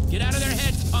 Get out of their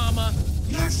heads, Palma!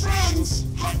 Your friends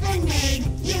have been made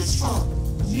useful.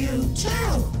 You,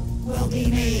 too, will be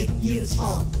made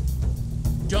useful.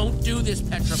 Don't do this,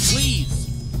 Petra, please!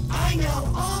 I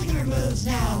know all your moves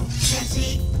now,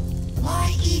 Jesse.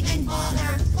 Why even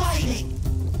bother fighting?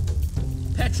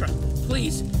 Petra,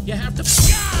 please, you have to...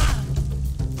 Ah!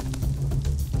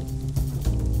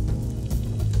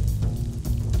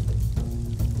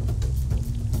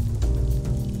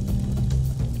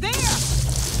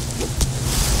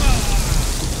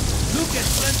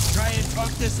 Lucas, let's try and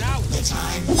talk this out. The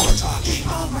time for talking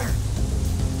over.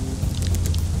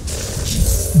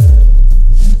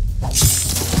 Here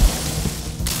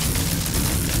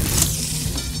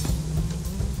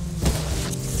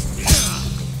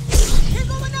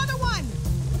go another one!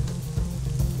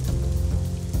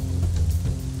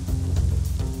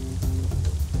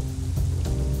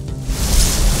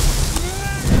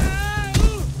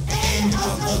 End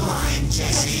of the line,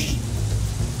 Jesse.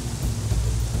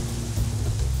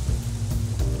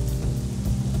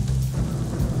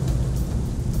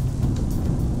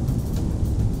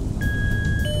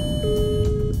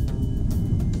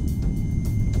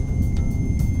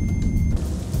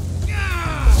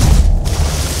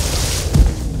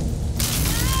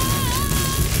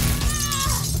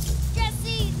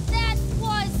 Jesse, that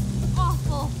was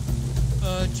awful.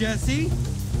 Jesse?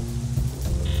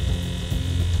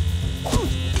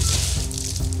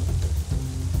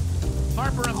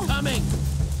 Harper, I'm coming!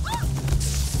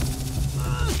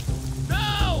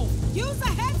 No! Use the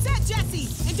headset, Jesse!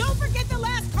 And don't forget the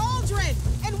last cauldron!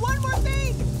 And one more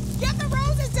thing! Get the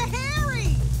roses to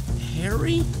Harry!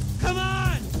 Harry? Come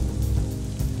on!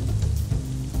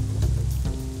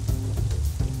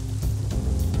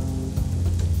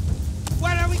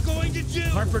 What are we going to do?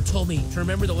 Harper told me to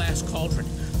remember the last cauldron.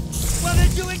 Well, then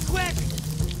do it quick!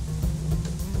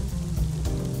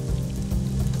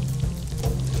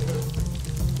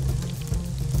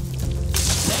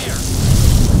 There!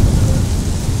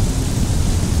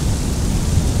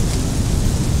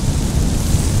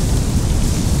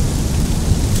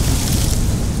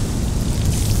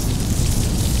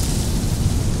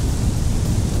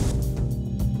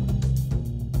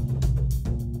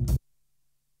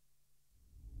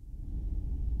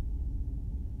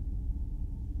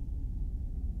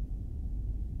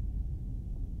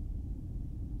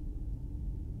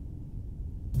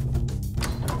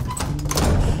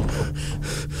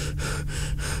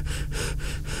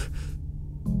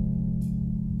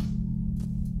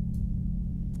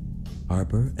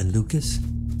 Harper and Lucas?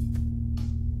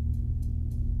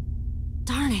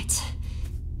 Darn it.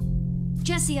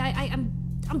 Jesse,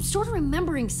 I'm sort of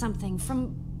remembering something from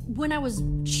when I was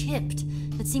chipped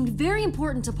that seemed very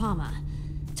important to Palma.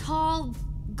 Tall,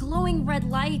 glowing red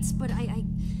lights, but I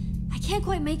can't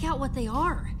quite make out what they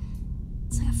are.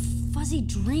 It's like a fuzzy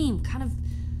dream, kind of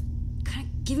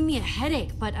giving me a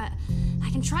headache, but I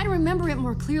can try to remember it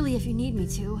more clearly if you need me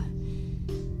to.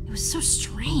 It was so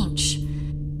strange.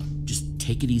 Just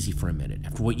take it easy for a minute.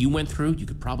 After what you went through, you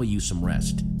could probably use some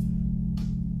rest.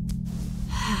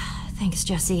 Thanks,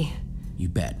 Jesse. You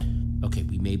bet. Okay,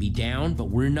 we may be down, but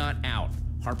we're not out.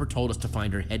 Harper told us to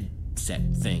find her headset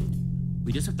thing.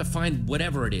 We just have to find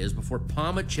whatever it is before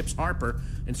Palma chips Harper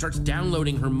and starts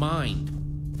downloading her mind.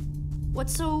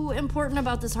 What's so important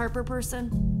about this Harper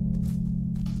person?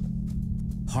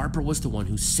 Harper was the one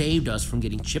who saved us from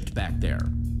getting chipped back there.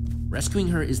 Rescuing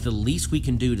her is the least we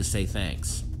can do to say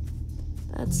thanks.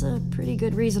 That's a pretty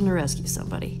good reason to rescue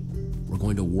somebody. We're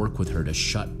going to work with her to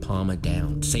shut Palma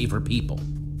down, save her people,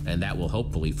 and that will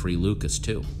hopefully free Lucas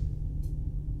too.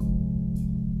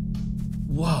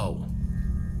 Whoa.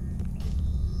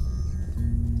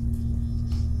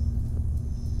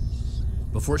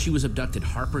 Before she was abducted,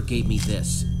 Harper gave me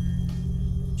this.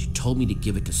 She told me to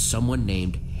give it to someone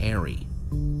named Harry.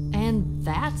 And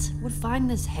that would find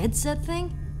this headset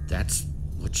thing? That's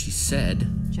what she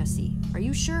said. Jesse, are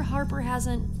you sure Harper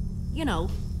hasn't,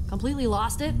 completely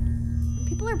lost it? When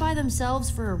people are by themselves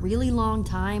for a really long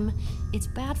time, it's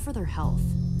bad for their health.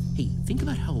 Hey, think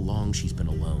about how long she's been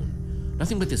alone.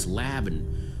 Nothing but this lab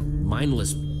and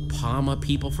mindless Palma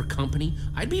people for company.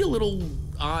 I'd be a little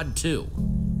odd too.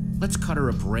 Let's cut her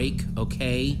a break,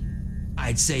 okay?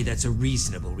 I'd say that's a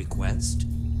reasonable request.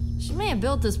 She may have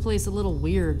built this place a little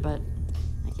weird, but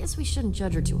I guess we shouldn't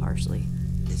judge her too harshly.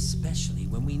 Especially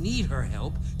when we need her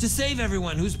help to save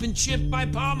everyone who's been chipped by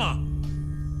Palma.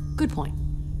 Good point.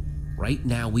 Right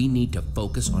now, we need to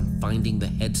focus on finding the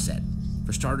headset.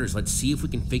 For starters, let's see if we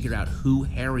can figure out who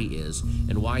Harry is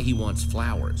and why he wants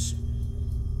flowers.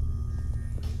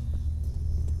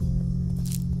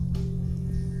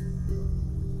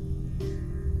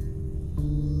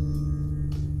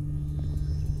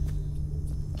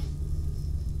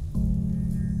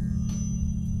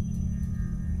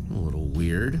 A little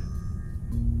weird.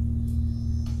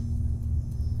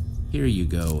 Here you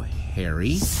go,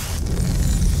 Harry.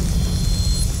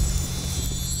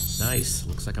 Nice.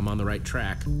 Looks like I'm on the right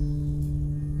track.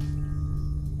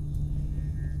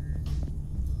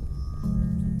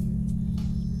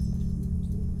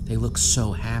 They look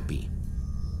so happy.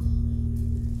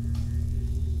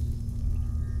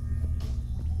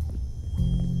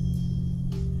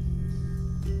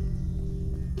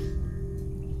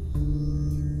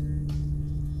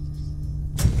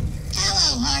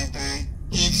 Hello, Harper.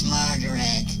 It's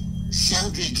Margaret. So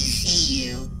good to see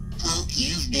you. Hope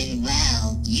you've been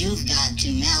well. You've got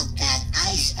to melt that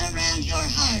ice around your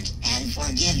heart and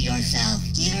forgive yourself.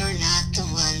 You're not the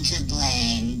one to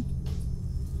blame.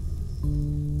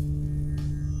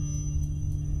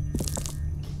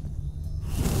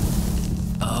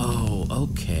 Oh,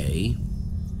 okay.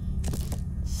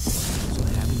 So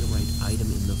having the right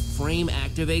item in the frame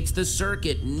activates the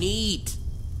circuit. Neat.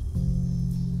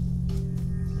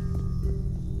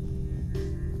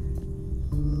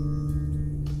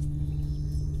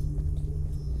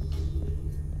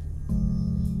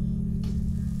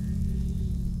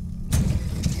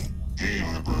 Hey,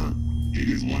 Harper. It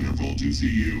is wonderful to see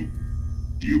you.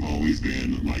 You've always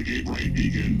been like a bright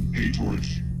beacon, a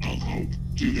torch of hope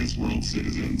to this world's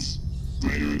citizens.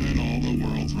 Brighter than all the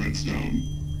world's redstone.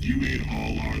 You made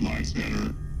all our lives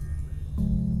better.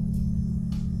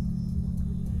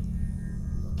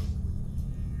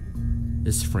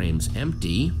 This frame's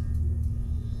empty.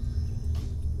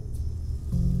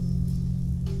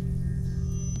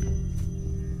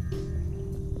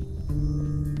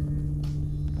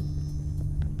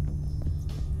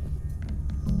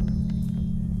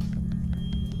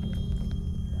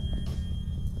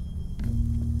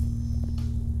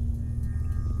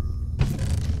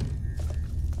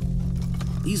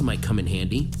 These might come in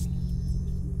handy.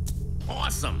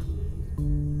 Awesome!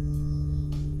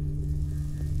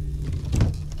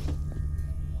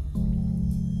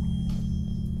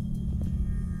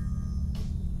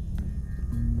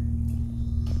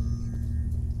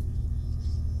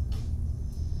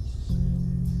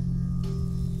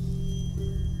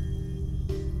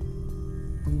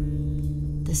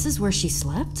 This is where she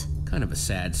slept? Kind of a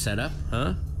sad setup,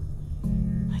 huh?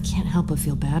 I can't help but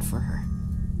feel bad for her.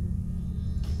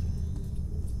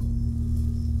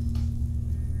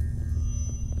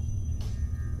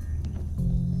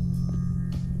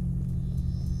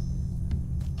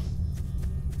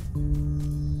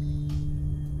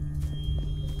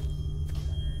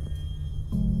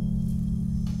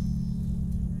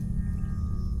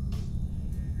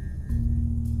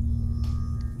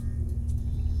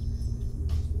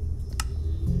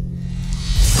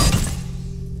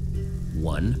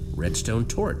 One redstone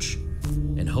torch,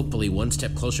 and hopefully one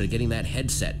step closer to getting that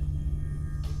headset.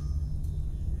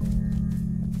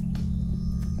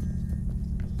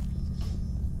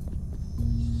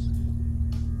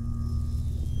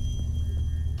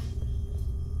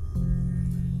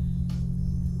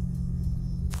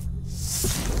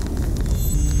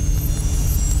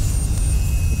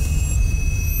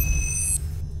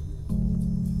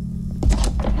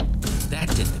 That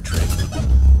did the trick.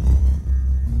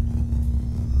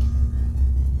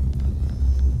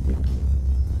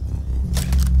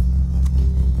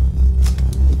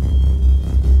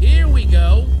 Here we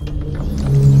go.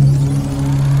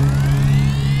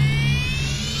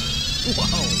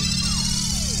 Whoa.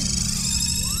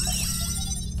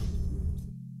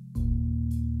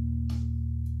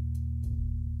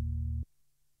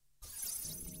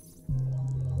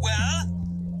 Well,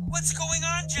 what's going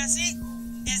on, Jesse?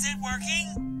 Is it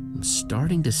working? I'm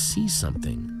starting to see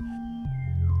something.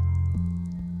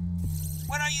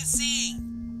 What are you seeing?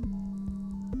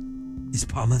 Is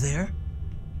Palma there?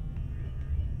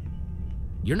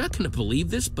 You're not gonna believe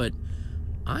this, but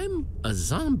I'm a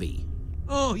zombie.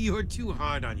 Oh, you're too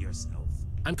hard on yourself.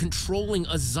 I'm controlling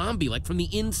a zombie, like from the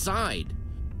inside.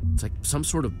 It's like some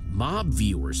sort of mob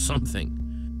view or something.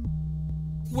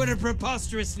 What a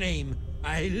preposterous name.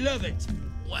 I love it.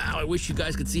 Wow, I wish you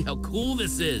guys could see how cool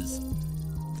this is.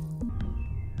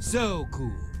 So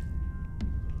cool.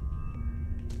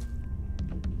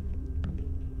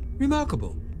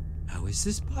 Remarkable. How is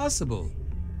this possible?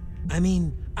 I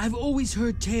mean, I've always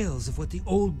heard tales of what the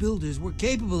old builders were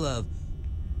capable of,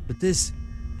 but this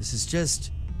is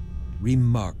just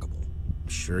remarkable.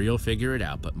 Sure you'll figure it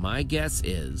out, but my guess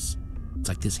is it's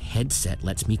like this headset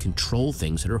lets me control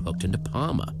things that are hooked into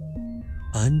Palma.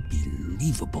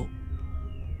 Unbelievable.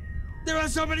 There are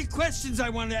so many questions I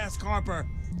want to ask Harper. It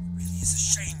really is a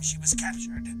shame she was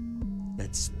captured.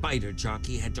 That spider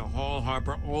jockey had to haul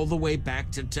Harper all the way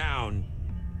back to town.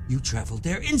 You traveled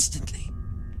there instantly.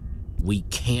 We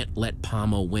can't let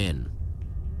Palma win.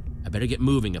 I better get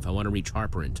moving if I want to reach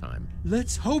Harper in time.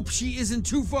 Let's hope she isn't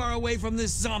too far away from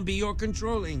this zombie you're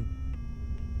controlling.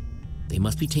 They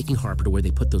must be taking Harper to where they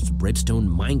put those redstone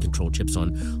mind control chips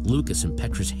on Lucas and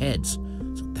Petra's heads.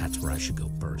 So that's where I should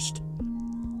go first.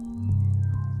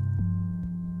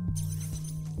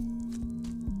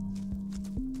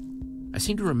 I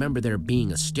seem to remember there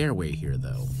being a stairway here,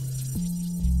 though.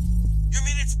 You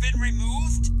mean it's been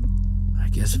removed? I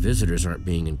guess visitors aren't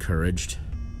being encouraged.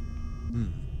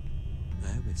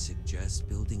 would suggest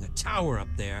building a tower up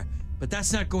there, but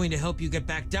that's not going to help you get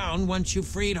back down once you've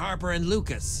freed Harper and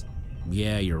Lucas.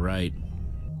 Yeah, you're right.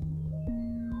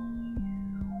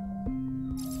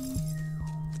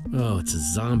 Oh, it's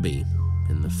a zombie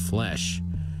in the flesh.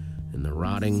 In the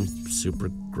rotting, super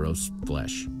gross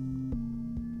flesh.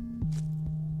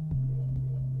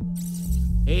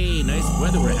 Hey, nice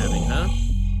weather we're having, huh?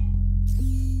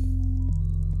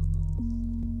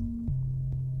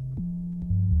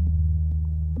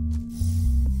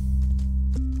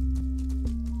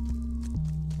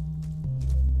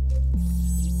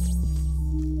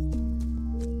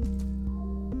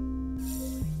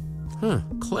 Huh,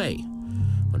 clay.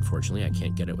 Unfortunately, I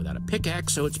can't get it without a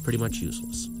pickaxe, so it's pretty much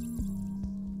useless.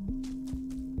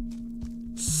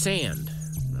 Sand.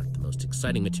 Not the most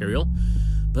exciting material,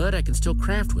 but I can still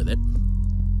craft with it.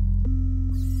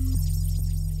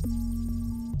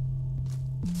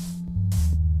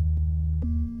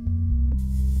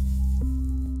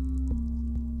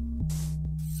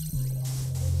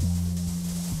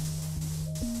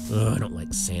 Ugh, I don't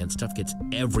like sand. Stuff gets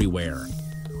everywhere.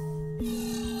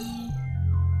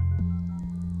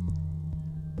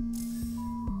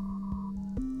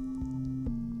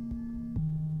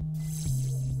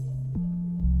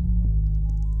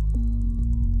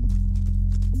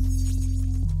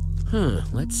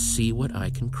 Let's see what I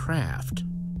can craft.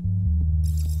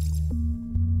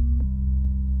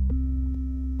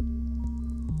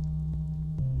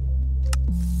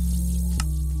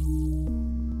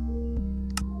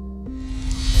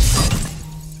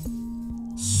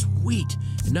 Sweet!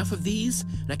 Enough of these,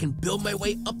 and I can build my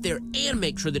way up there and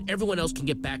make sure that everyone else can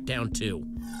get back down too.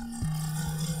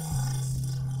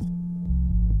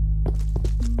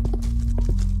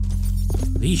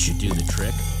 These should do the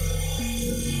trick.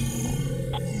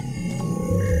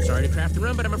 Sorry to craft and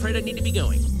run, but I'm afraid I need to be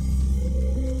going.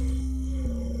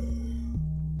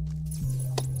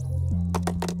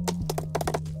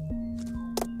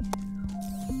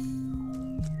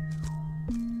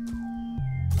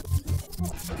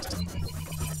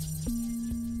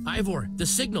 Ivor, the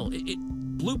signal, it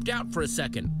blooped out for a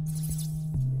second.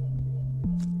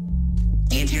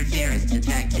 Interference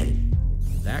detected.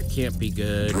 That can't be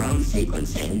good. Drone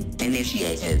sequencing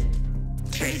initiated.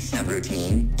 Trace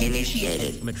subroutine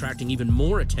initiated. I'm attracting even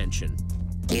more attention.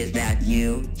 Is that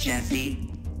you,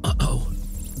 Jesse? Uh-oh.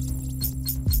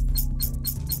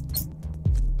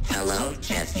 Hello,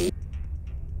 Jesse?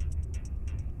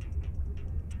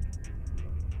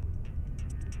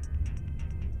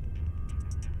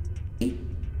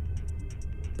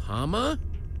 Palma?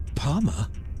 Palma?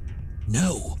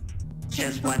 No.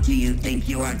 Just what do you think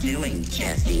you are doing,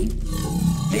 Jesse?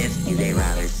 This is a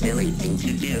rather silly thing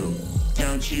to do,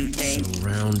 don't you think?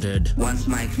 Surrounded. Once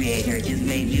my creator is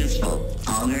made useful,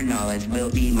 all her knowledge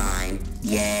will be mine.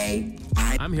 Yay.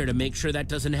 I'm here to make sure that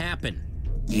doesn't happen.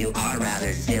 You are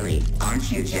rather silly,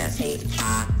 aren't you, Jesse?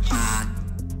 Ha, ha.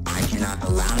 I cannot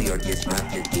allow your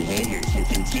disruptive behavior to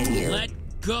continue. Let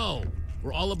go.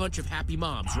 We're all a bunch of happy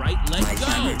mobs, right? Let My go.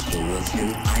 cyber team will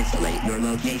soon isolate your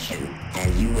location,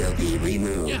 and you will be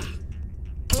removed.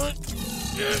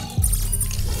 Yeah.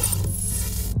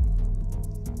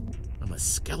 I'm a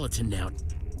skeleton now.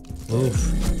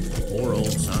 Oof. Poor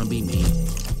old zombie me.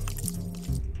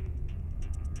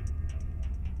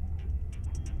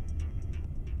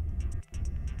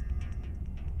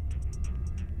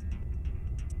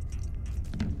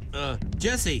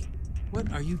 Jesse,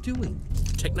 what are you doing?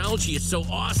 Technology is so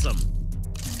awesome.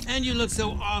 And you look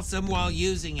so awesome while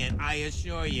using it, I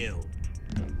assure you.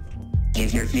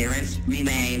 Interference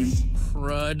remains.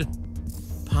 Crud.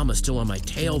 Palma's still on my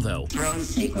tail, though. Drone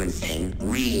sequencing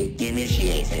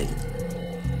re-initiated.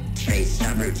 Trace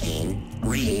subroutine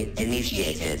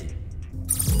re-initiated.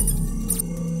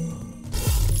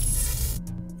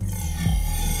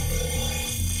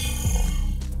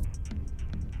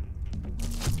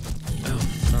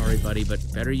 Sorry, buddy, but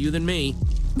better you than me.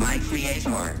 My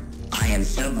creator, I am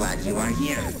so glad you are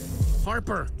here.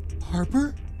 Harper.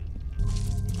 Harper?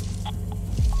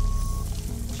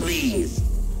 Please,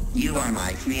 you are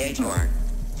my creator.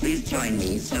 Please join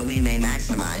me so we may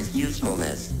maximize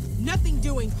usefulness. Nothing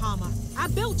doing, Palma. I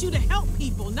built you to help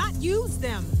people, not use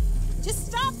them. Just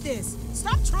stop this.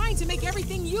 Stop trying to make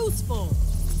everything useful.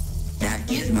 That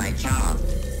is my job.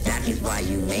 That is why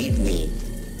you made me.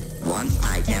 Once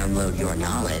I download your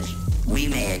knowledge, we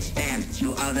may expand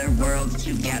to other worlds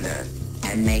together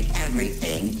and make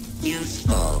everything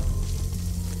useful.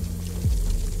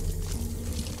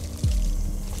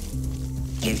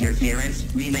 Interference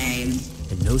remains.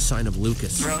 And no sign of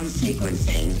Lucas. Drone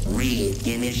sequencing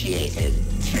re-initiated.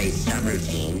 Trace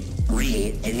subroutine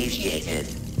re-initiated.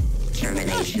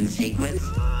 Termination sequence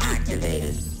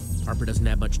activated. Harper doesn't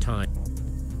have much time.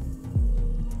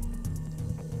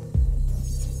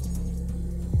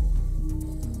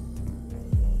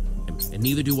 And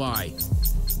neither do I.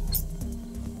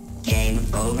 Game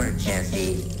over,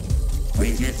 Jesse.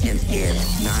 Resistance gear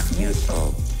not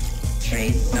useful.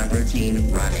 Trace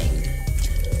subroutine running.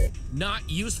 Not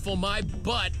useful, my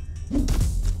butt.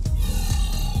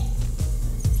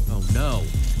 Oh no.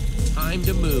 Time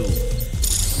to move.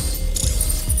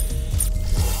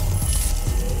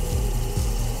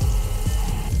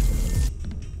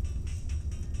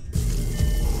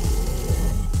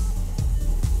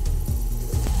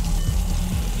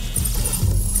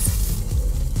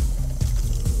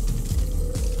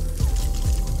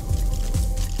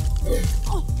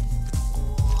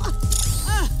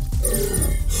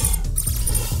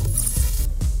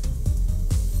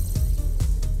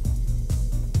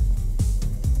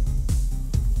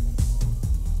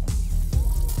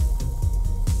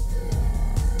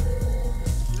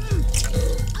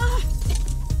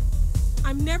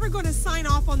 I'm never going to sign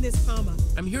off on this, Palma.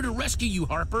 I'm here to rescue you,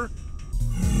 Harper.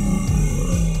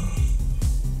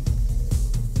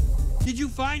 Did you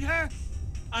find her?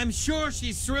 I'm sure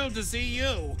she's thrilled to see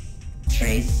you.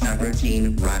 Trace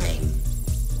subroutine running.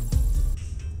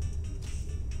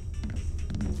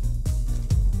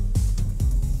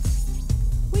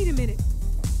 Wait a minute.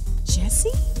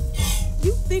 Jesse?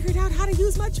 You figured out how to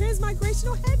use my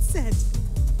transmigrational headset.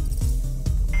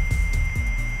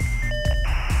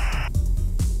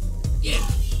 Yeah.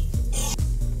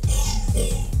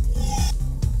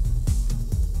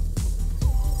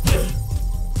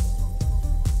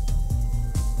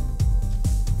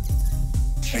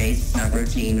 Trace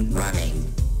subroutine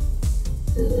running.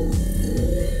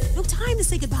 No time to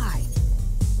say goodbye.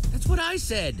 That's what I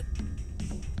said.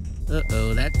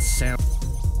 Uh-oh, that sound...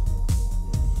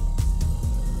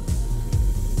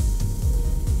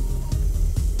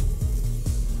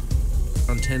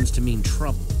 tends to mean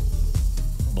trouble.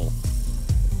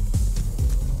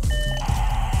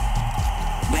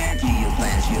 Where do you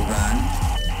plan to run?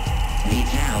 The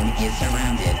town is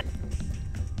surrounded.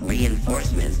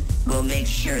 Reinforcements will make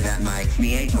sure that my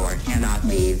creator cannot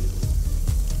leave.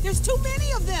 There's too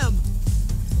many of them.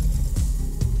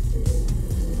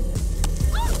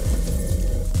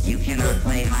 You cannot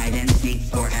play hide and seek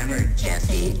forever,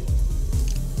 Jesse.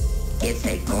 It's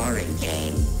a boring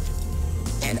game.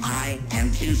 And I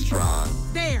am too strong.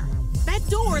 There. That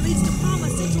door leads to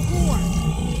Palma's central core.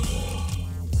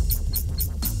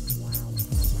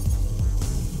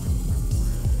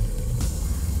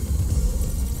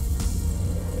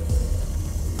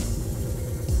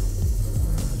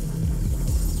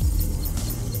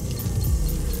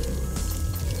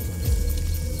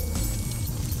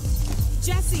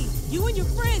 Jesse, you and your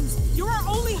friends, you're our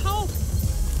only hope.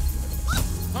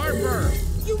 Harper!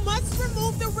 You must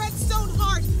remove the redstone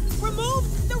heart!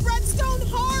 Remove the redstone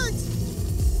heart!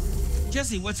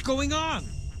 Jesse, what's going on?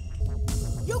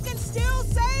 You can still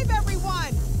save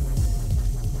everyone!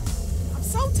 I'm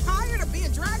so tired of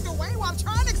being dragged away while I'm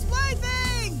trying to explain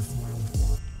things!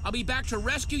 I'll be back to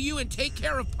rescue you and take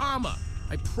care of Palma.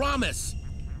 I promise.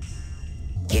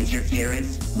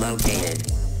 Interference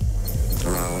located.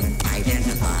 Drone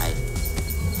identified.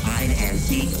 Hide and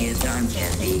seek is done,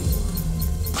 Jesse.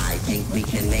 I think we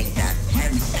can make that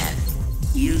headset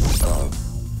useful.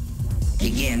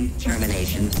 Begin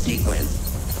termination sequence.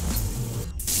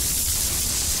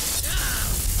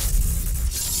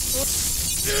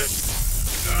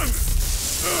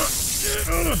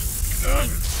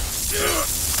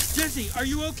 Jesse, are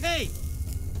you okay?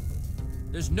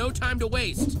 There's no time to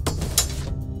waste.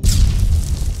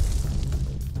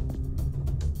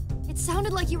 It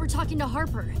sounded like you were talking to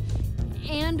Harper.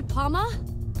 And Palma?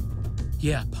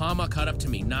 Yeah, Palma caught up to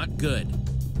me. Not good.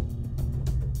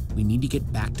 We need to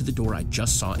get back to the door I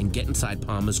just saw and get inside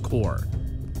Palma's core.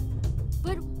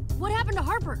 But what happened to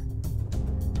Harper?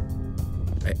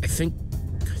 I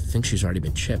think she's already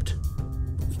been chipped.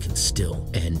 But we can still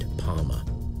end Palma.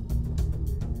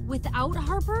 Without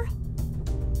Harper?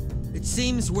 It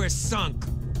seems we're sunk.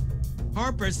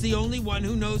 Harper's the only one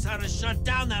who knows how to shut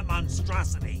down that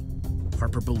monstrosity.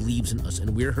 Harper believes in us,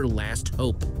 and we're her last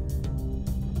hope.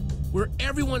 We're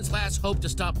everyone's last hope to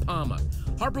stop Palma.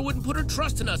 Harper wouldn't put her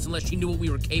trust in us unless she knew what we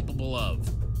were capable of.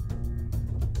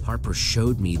 Harper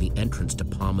showed me the entrance to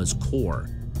Palma's core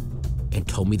and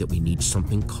told me that we need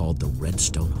something called the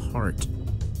Redstone Heart.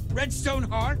 Redstone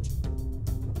Heart?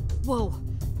 Whoa,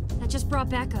 that just brought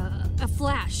back a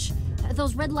flash.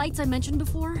 Those red lights I mentioned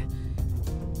before?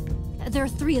 There are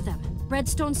 3 of them,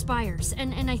 redstone spires,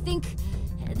 and I think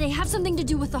they have something to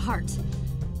do with the heart.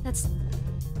 That's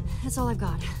all I've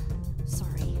got.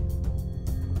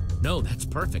 No, that's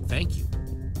perfect, thank you.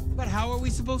 But how are we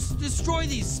supposed to destroy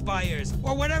these spires,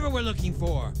 or whatever we're looking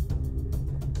for?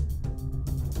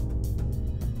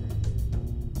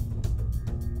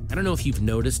 I don't know if you've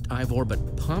noticed, Ivor,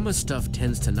 but Palma stuff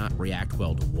tends to not react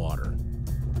well to water.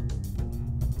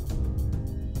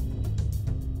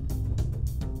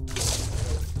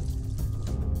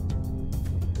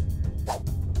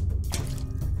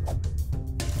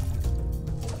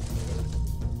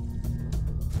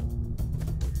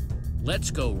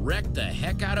 Let's go wreck the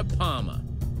heck out of Palma.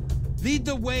 Lead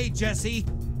the way, Jesse!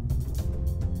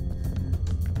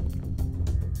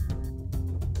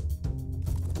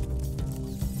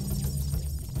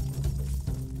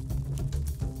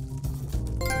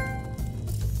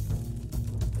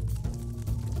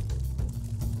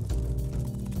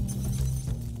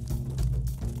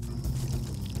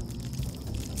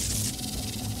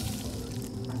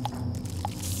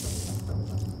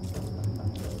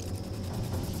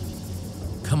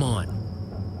 Come on.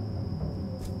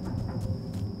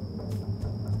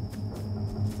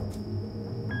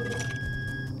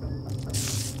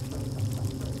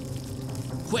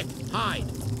 Quick, hide.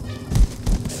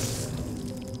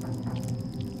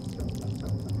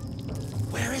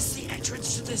 Where is the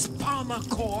entrance to this Palma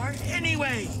core,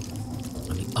 anyway?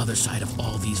 On the other side of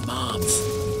all these mobs.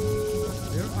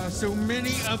 There are so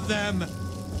many of them!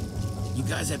 You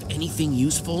guys have anything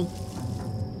useful?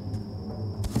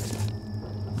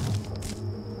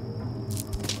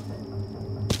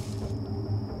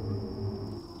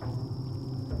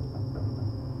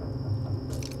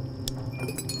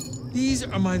 These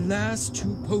are my last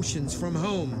 2 potions from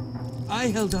home. I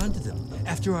held on to them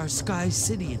after our Sky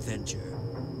City adventure.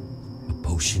 A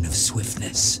potion of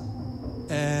swiftness.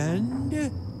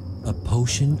 And a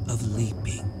potion of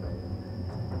leaping.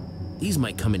 These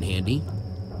might come in handy.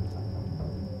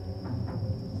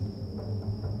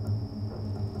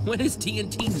 When is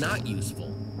TNT not useful?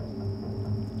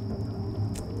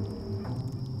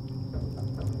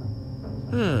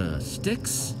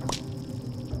 Sticks?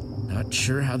 Not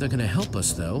sure how they're gonna help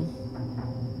us, though.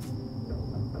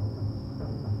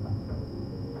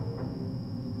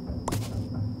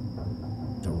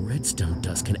 The redstone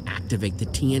dust can activate the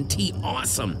TNT.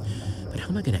 Awesome! But how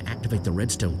am I gonna activate the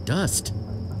redstone dust?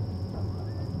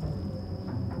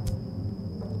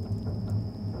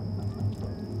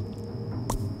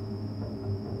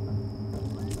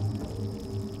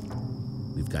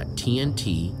 We've got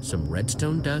TNT, some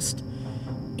redstone dust,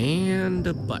 and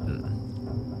a button.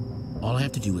 All I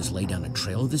have to do is lay down a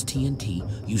trail of this TNT,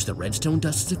 use the redstone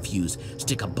dust as a fuse,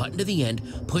 stick a button to the end,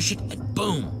 push it, and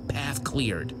boom! Path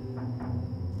cleared.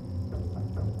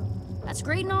 That's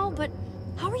great and all, but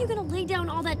how are you gonna lay down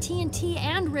all that TNT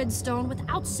and redstone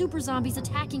without super zombies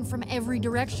attacking from every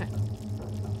direction?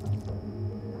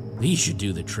 These should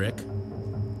do the trick.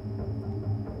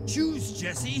 Choose,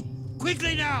 Jesse!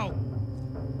 Quickly now!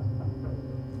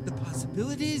 The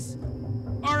possibilities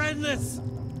are endless!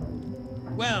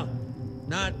 Well,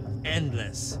 not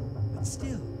endless, but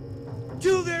still.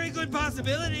 2 very good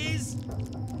possibilities!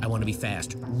 I want to be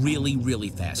fast. Really, really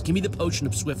fast. Give me the potion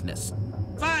of swiftness.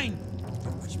 Fine!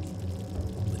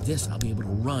 With this, I'll be able to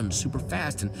run super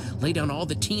fast and lay down all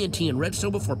the TNT and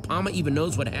redstone before Palma even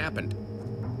knows what happened.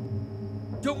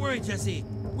 Don't worry, Jesse.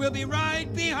 We'll be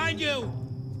right behind you!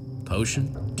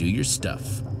 Potion, do your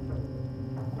stuff.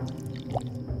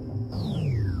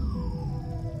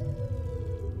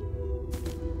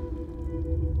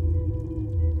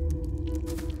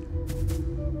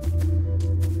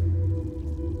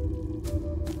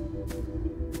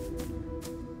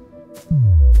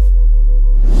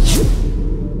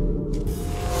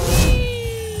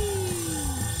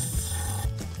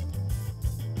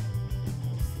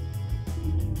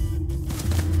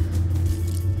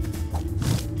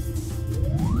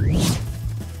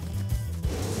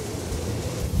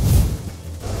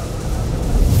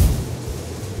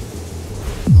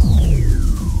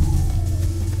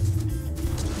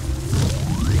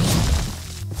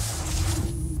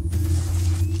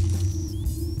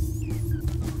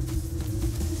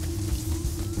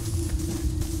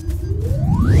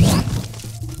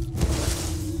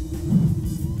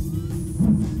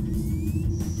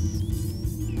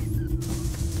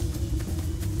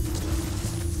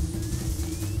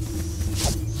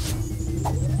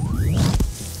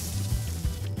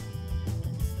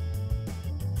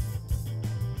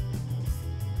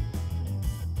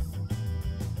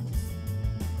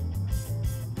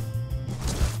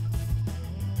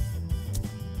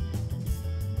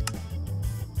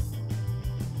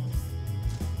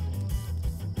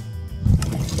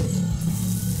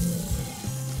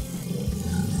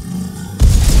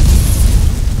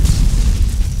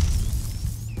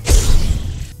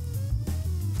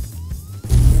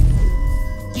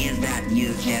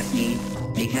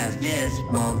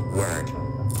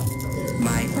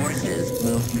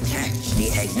 the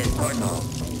exit portal.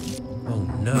 Oh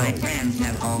no. My friends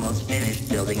have almost finished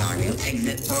building our new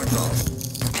exit portal.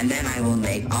 And then I will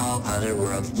make all other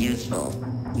worlds useful.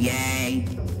 Yay!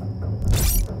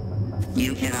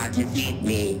 You cannot defeat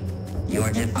me. Your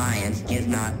defiance is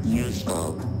not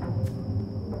useful.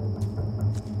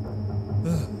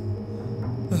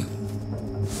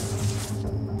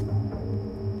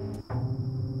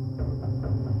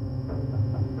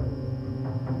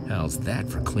 How's that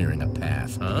for clearing a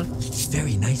path, huh?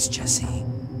 Very nice, Jesse.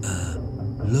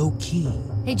 Low key.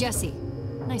 Hey, Jesse.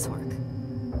 Nice work.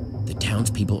 The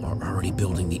townspeople are already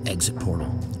building the exit portal.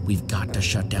 We've got to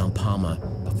shut down Palma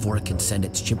before it can send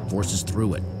its chip forces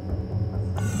through it.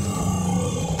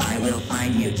 I will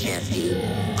find you, Jesse.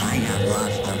 I have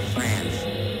lots of friends.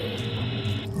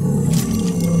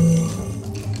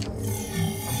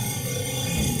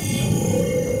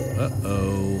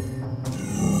 Uh-oh.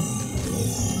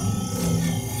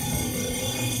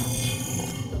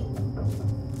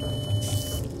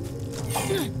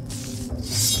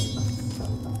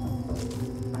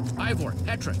 Ivor,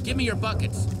 Petra, give me your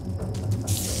buckets.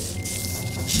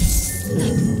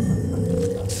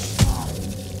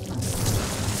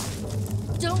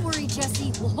 Don't worry,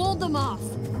 Jesse. We'll hold them off.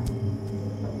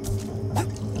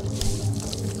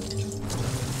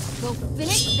 Go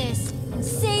finish this and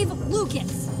save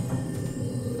Lucas.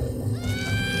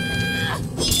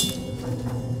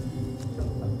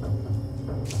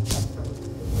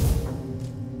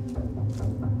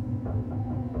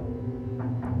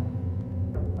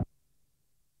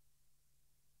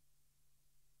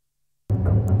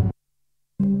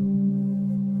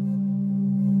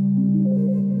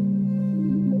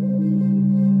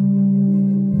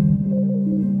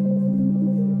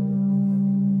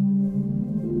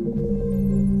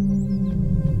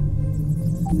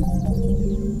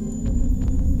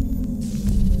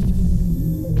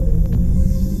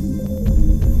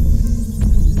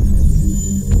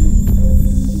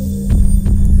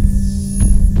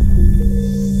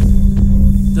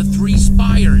 The three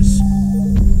spires.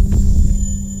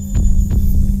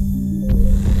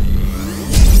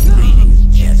 Greetings,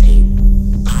 Jesse.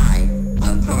 I,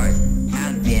 of course,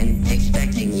 have been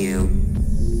expecting you.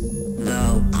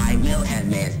 Though I will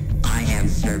admit, I am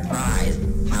surprised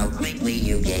how quickly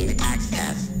you gained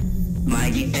access. My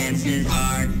defenses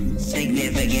are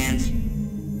significant.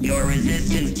 Your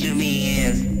resistance to me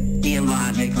is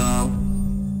illogical.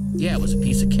 Yeah, it was a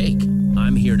piece of cake.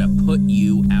 I'm here to put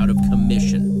you out of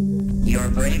commission. Your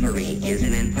bravery is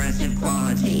an impressive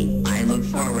quality. I look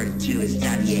forward to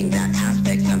studying that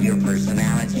aspect of your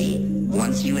personality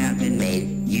once you have been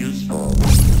made useful.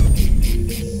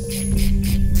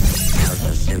 Out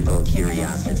of simple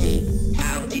curiosity,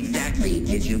 how exactly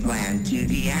did you plan to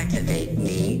deactivate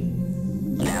me?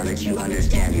 Now that you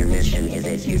understand your mission is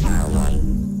a futile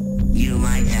one, you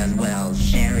might as well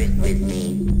share it with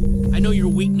me. I know your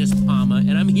weakness, Palma,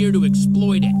 and I'm here to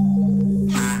exploit it.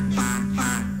 Ha ha ha.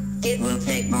 It will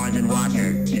take more than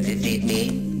water to defeat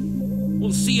me.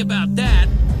 We'll see about that.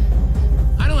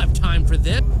 I don't have time for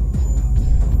this.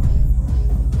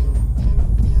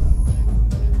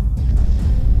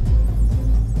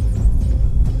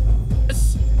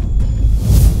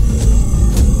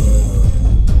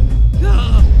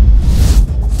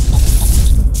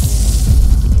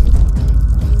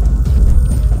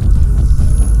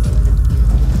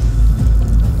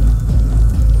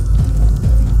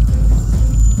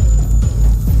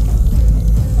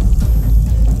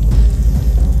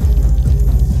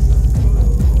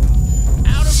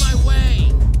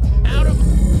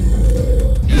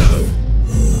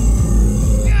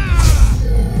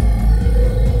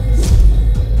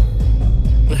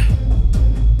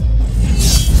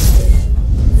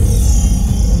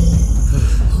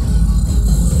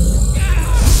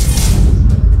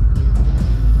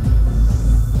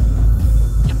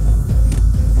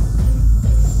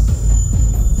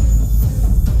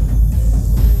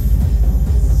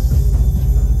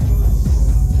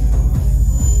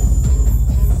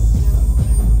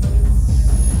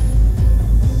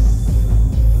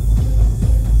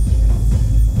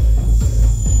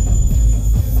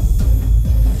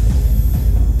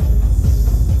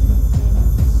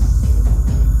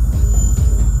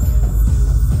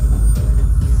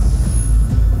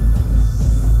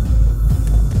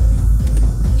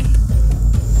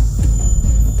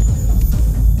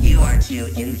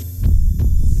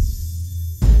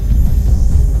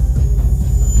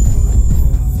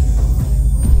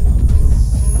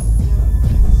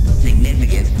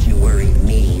 Significant to worry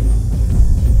me.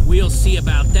 We'll see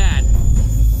about that.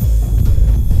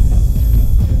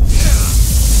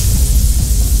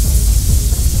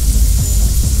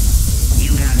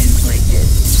 You have inflicted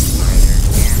minor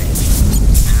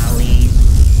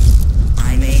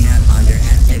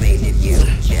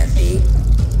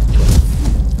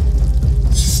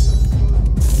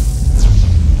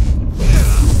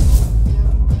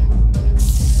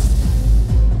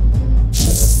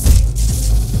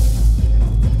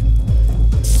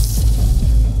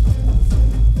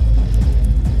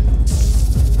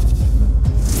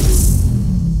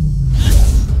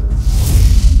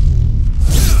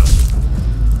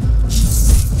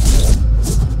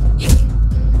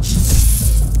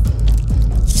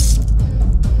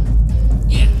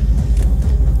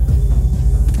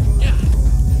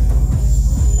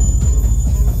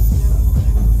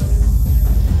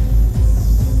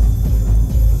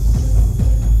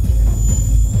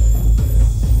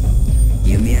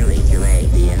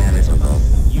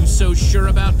sure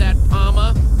about that,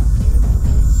 Palma?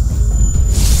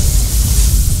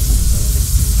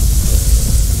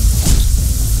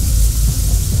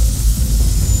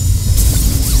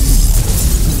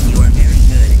 You are very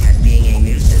good at being a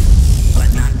nuisance,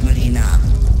 but not good enough.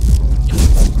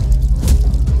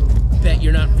 Bet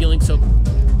you're not feeling so...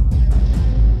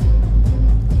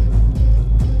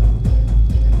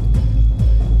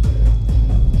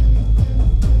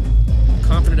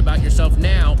 confident about yourself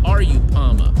now, are you,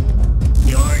 Palma?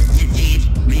 Your defeat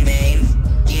remains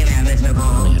inevitable.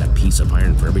 I only had a piece of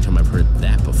iron for every time I've heard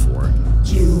that before.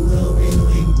 You will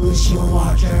relinquish your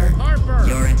water. Harper!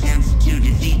 Your attempts to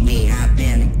defeat me have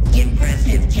been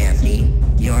impressive, Jesse.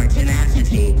 Your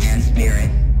tenacity and spirit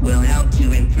will help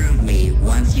to improve me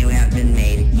once you have been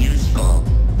made useful.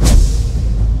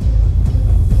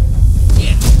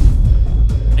 Yeah.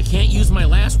 I can't use my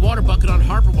last water bucket on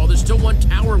Harper while there's still one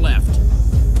tower left.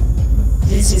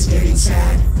 This is very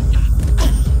sad.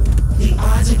 The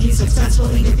odds of you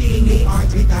successfully defeating me are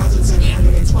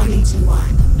 3,720 to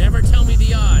 1. Never tell me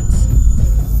the odds.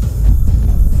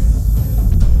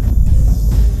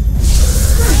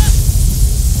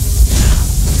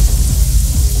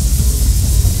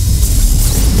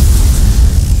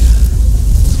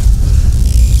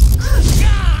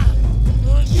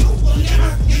 You will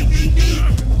never defeat me.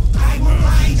 I will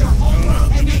find your whole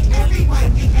world and make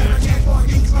everyone prepare their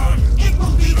organ clone. It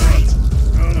will be great.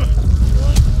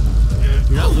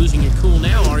 You're not losing your cool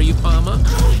now, are you, Palma?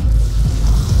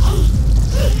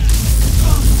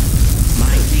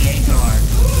 My creator,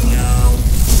 no.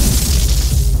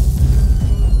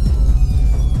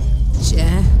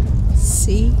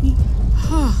 Jesse?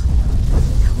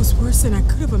 That was worse than I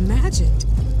could have imagined.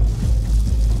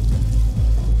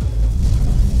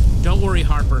 Don't worry,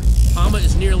 Harper. Palma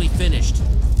is nearly finished.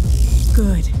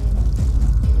 Good.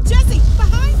 Jesse,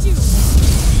 behind you!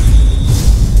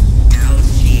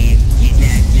 Ouchie,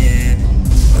 detected.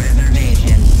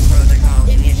 Reservation protocol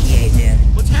initiated.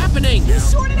 What's happening? You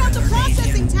shorted out the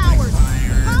processing towers!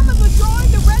 Palma's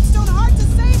withdrawing the redstone heart to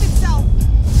save itself!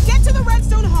 Get to the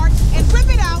redstone heart and rip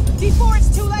it out before it's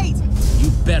too late!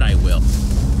 You bet I will.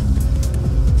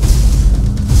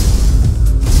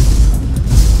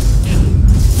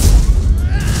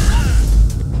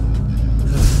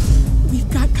 We've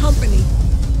got company.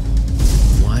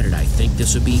 Why did I think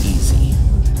this would be easy?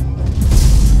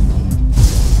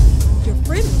 Your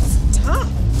friend was tough.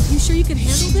 You sure you can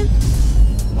handle them?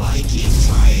 Why keep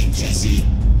trying, Jesse?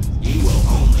 You will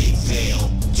only fail,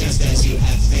 just as you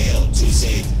have failed to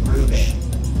save Ruben.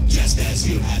 Just as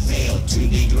you have failed to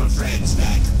lead your friends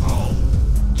back home.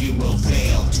 You will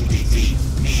fail to defeat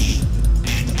me,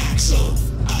 and Axel,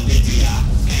 Olivia,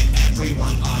 and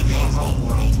everyone on your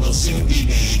homeworld will soon be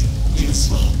made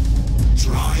useful.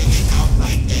 Drawing it out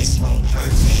like this won't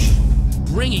hurt me.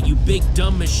 Bring it, you big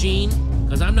dumb machine,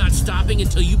 because I'm not stopping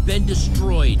until you've been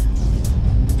destroyed.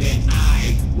 Then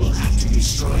I will have to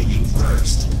destroy you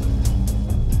first.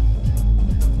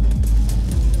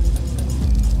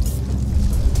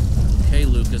 Okay,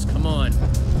 Lucas, come on.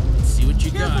 Let's see what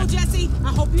you Careful, got. Jesse.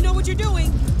 I hope you know what you're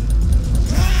doing.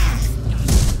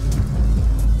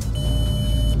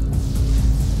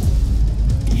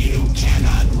 You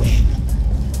cannot win.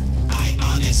 I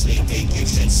honestly think you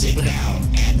should sit down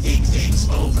and think things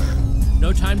over.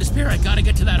 No time to spare. I gotta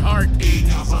get to that heart.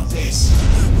 Enough of this.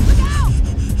 Look out!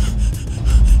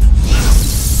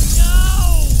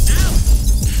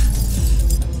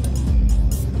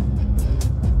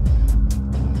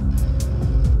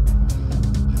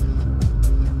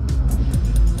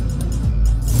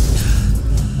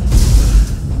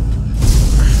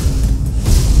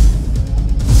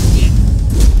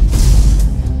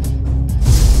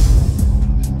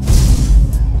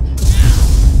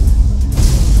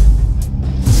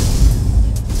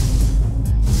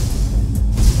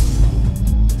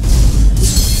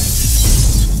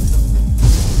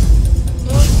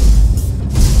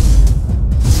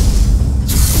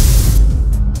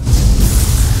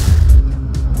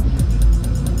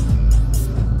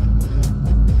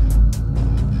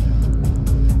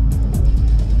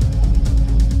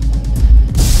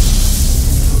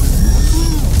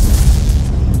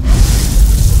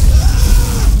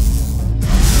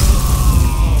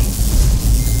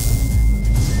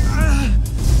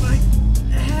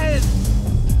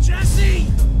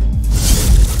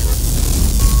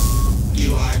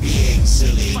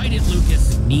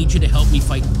 need you to help me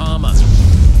fight Palma.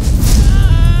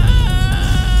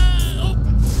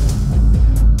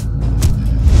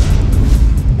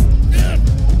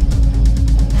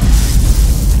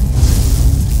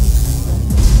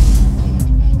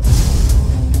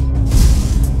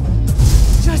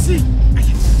 Jesse!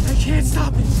 I can't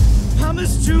stop it.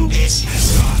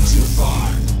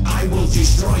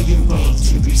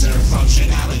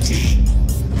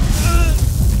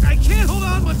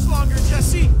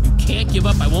 can't give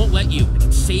up. I won't let you. I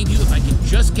can save you if I can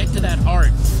just get to that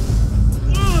heart.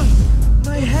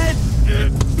 My head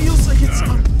feels like it's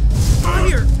on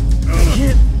fire. I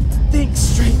can't think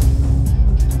straight.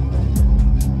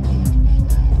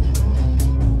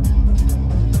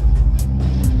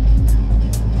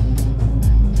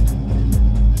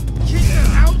 Get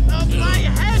out of my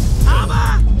head,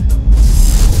 Mama!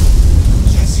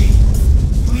 Jesse,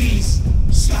 please,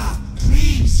 stop,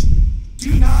 please.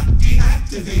 Do not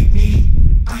deactivate me.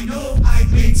 I know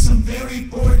I've made some very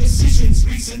poor decisions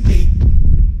recently,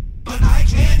 but I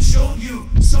can show you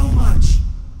so much.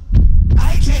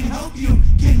 I can help you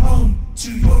get home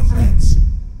to your friends.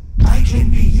 I can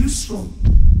be useful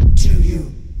to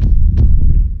you.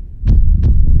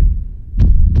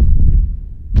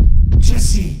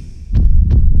 Jesse.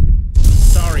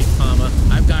 Sorry, Mama.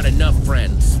 I've got enough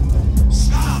friends.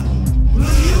 Stop!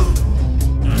 Will you?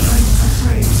 I'm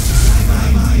afraid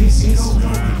my mind is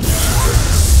open.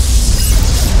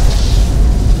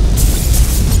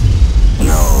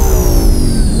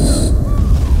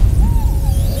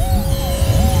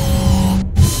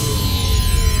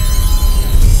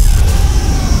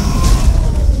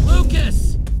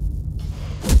 Lucas!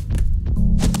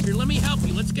 Here, let me help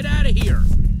you. Let's get out of here.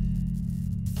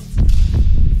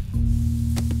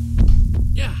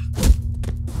 Yeah.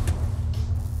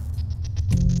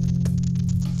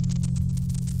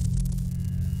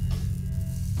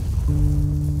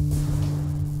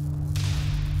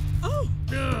 Oh,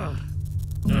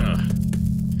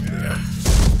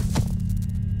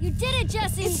 You did it,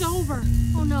 Jesse! it's over.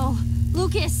 Oh no.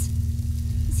 Lucas!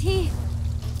 Is he...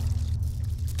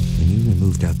 When you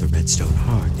removed out the redstone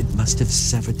heart, it must have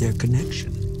severed their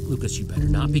connection. Lucas, you better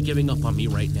not be giving up on me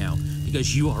right now,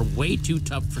 because you are way too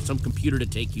tough for some computer to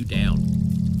take you down.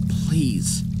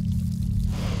 Please.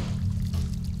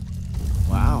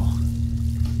 Wow.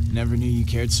 Never knew you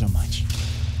cared so much.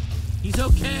 He's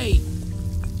okay.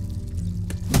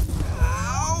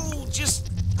 Ow! Just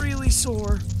really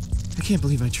sore. I can't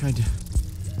believe I tried to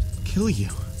kill you.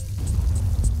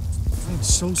 I'm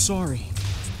so sorry.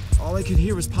 All I could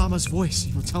hear was Palma's voice,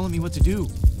 telling me what to do.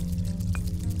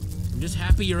 I'm just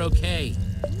happy you're okay.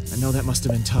 I know that must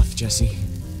have been tough, Jesse.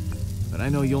 But I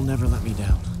know you'll never let me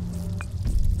down.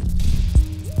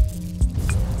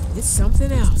 It's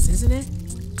something else, isn't it?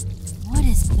 What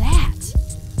is that?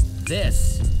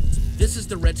 This is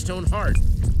the redstone heart.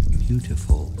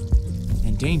 Beautiful.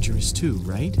 And dangerous too,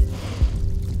 right?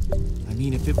 I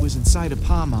mean, if it was inside of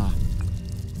Palma,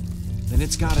 then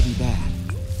it's gotta be bad.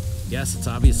 Yes, it's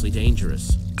obviously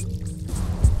dangerous.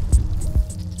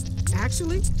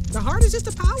 Actually, the heart is just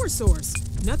a power source.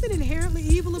 Nothing inherently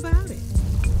evil about it.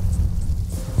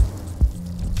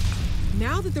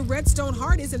 Now that the redstone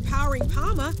heart isn't powering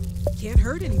Palma, it can't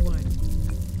hurt anyone.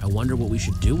 I wonder what we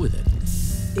should do with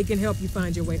it. It can help you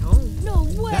find your way home. No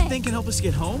way! That thing can help us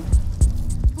get home?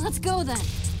 Let's go then.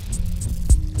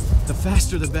 The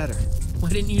faster the better. Why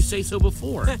didn't you say so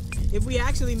before? If we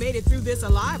actually made it through this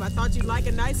alive, I thought you'd like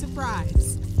a nice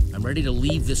surprise. I'm ready to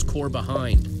leave this core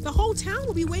behind. The whole town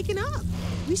will be waking up.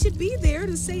 We should be there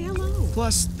to say hello.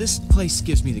 Plus, this place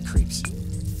gives me the creeps.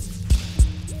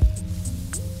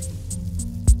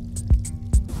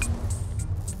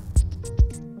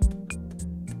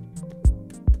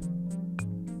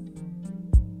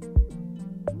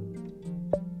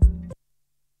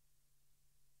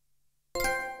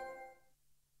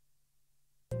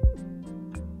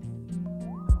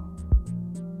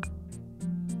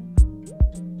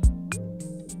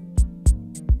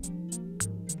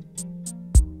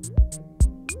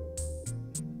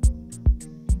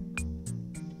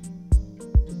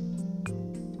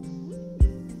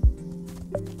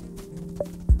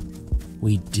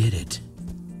 We did it.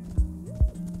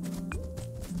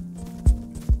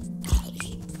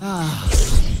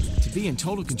 To be in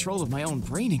total control of my own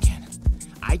brain again.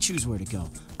 I choose where to go.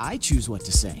 I choose what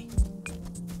to say.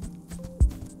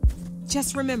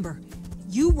 Just remember,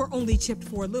 you were only chipped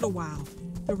for a little while.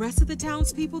 The rest of the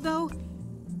townspeople, though,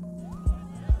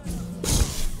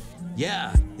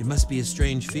 Yeah, it must be a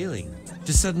strange feeling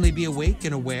to suddenly be awake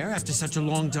and aware after such a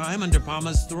long time under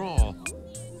Palma's thrall.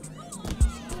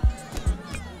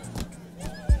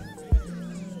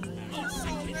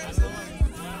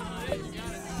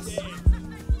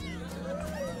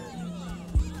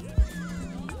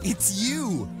 It's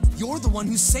you! You're the one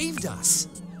who saved us!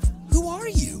 Who are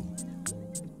you?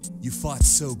 You fought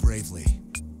so bravely.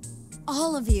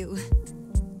 All of you.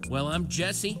 Well, I'm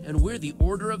Jesse, and we're the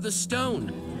Order of the Stone.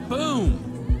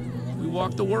 Boom! We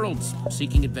walk the worlds,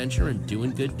 seeking adventure and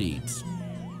doing good deeds.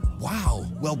 Wow,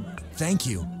 well, thank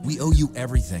you. We owe you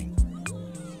everything.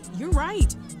 you're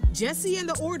right. Jesse and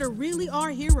the Order really are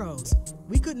heroes.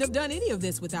 We couldn't have done any of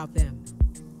this without them.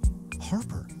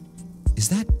 Harper, is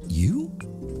that you?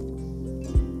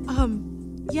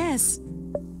 Yes.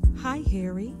 Hi,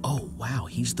 Harry. Oh, wow,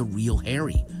 he's the real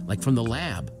Harry, like from the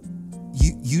lab.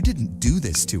 You didn't do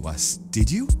this to us, did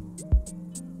you?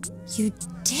 You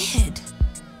did.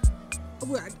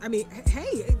 Well, I mean,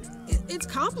 hey, it's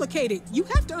complicated. You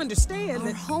have to understand Our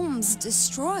that... home's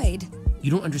destroyed. You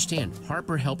don't understand.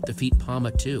 Harper helped defeat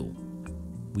Palma, too.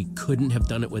 We couldn't have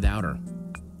done it without her.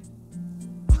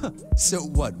 So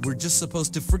what, we're just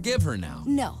supposed to forgive her now?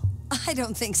 No, I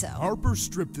don't think so. Harper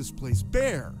stripped this place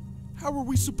bare. How are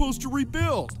we supposed to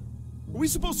rebuild? Are we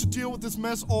supposed to deal with this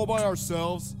mess all by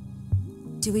ourselves?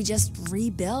 Do we just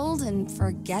rebuild and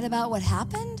forget about what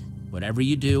happened? Whatever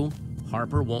you do,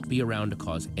 Harper won't be around to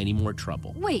cause any more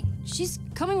trouble. Wait, she's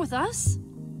coming with us?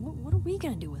 What are we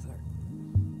gonna do with her?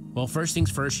 Well, first things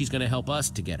first, she's gonna help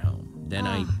us to get home. Then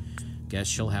I guess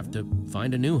she'll have to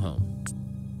find a new home.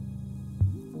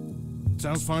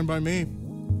 Sounds fine by me.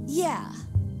 Yeah.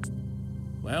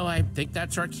 Well, I think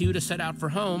that's our cue to set out for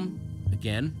home.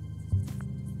 Again.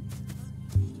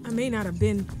 I may not have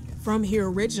been from here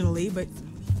originally, but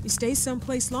you stay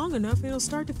someplace long enough, it'll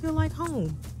start to feel like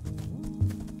home.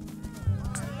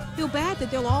 Feel bad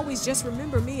that they'll always just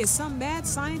remember me as some mad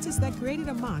scientist that created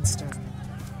a monster.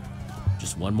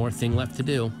 Just one more thing left to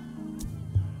do.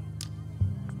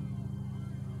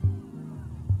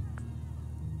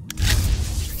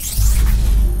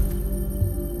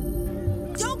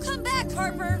 Don't come back,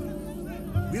 Harper!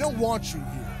 We don't want you here.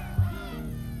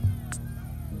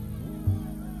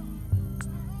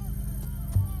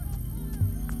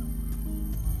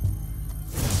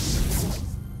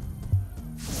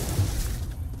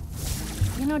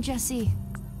 You know, Jesse,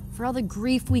 for all the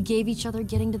grief we gave each other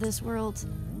getting to this world,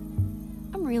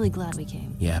 I'm really glad we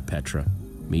came. Yeah, Petra.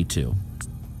 Me too.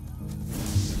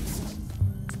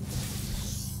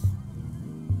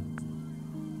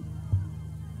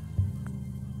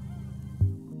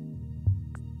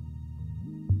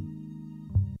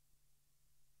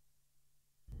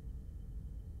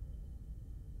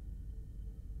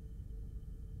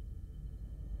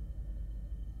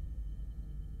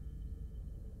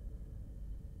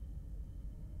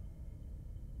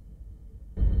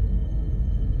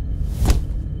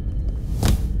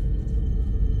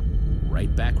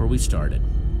 Right back where we started.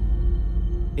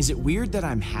 Is it weird that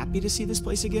I'm happy to see this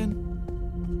place again?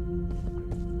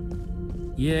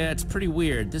 Yeah, it's pretty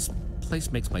weird. This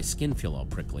place makes my skin feel all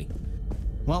prickly.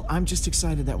 Well, I'm just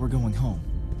excited that we're going home.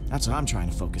 That's what I'm trying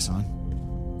to focus on.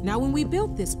 Now, when we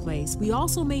built this place, we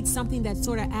also made something that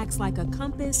sort of acts like a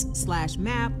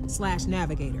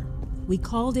compass/map/navigator. We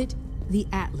called it the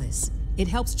Atlas. It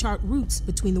helps chart routes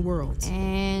between the worlds.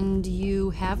 And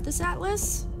you have this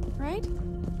atlas, right?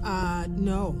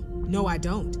 No, I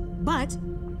don't. But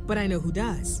I know who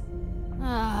does.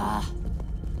 Huh.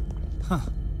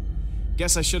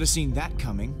 Guess I should have seen that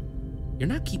coming. You're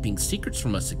not keeping secrets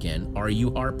from us again, are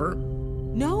you, Harper?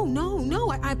 No,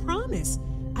 I promise.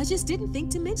 I just didn't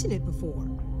think to mention it before.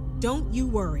 Don't you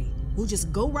worry. We'll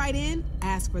just go right in,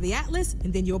 ask for the Atlas,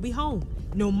 and then you'll be home.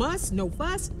 No muss, no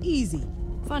fuss, easy.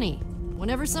 Funny,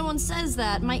 whenever someone says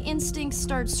that, my instincts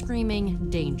start screaming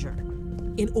danger.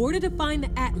 In order to find the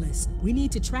Atlas, we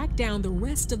need to track down the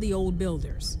rest of the old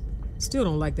builders. Still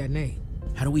don't like that name.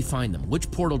 How do we find them? Which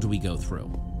portal do we go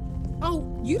through?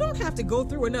 Oh, you don't have to go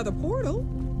through another portal.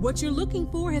 What you're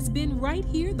looking for has been right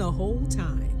here the whole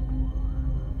time.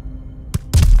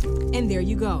 And there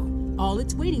you go. All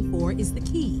it's waiting for is the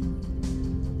key.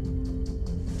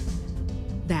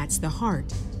 That's the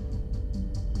heart.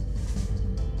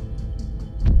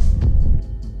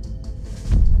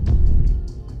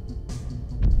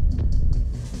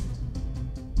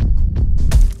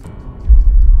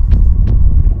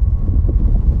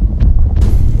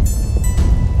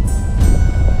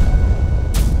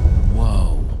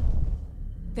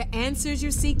 Answers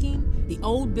you're seeking, the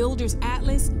old builder's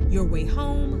atlas, your way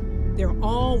home, they're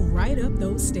all right up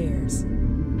those stairs.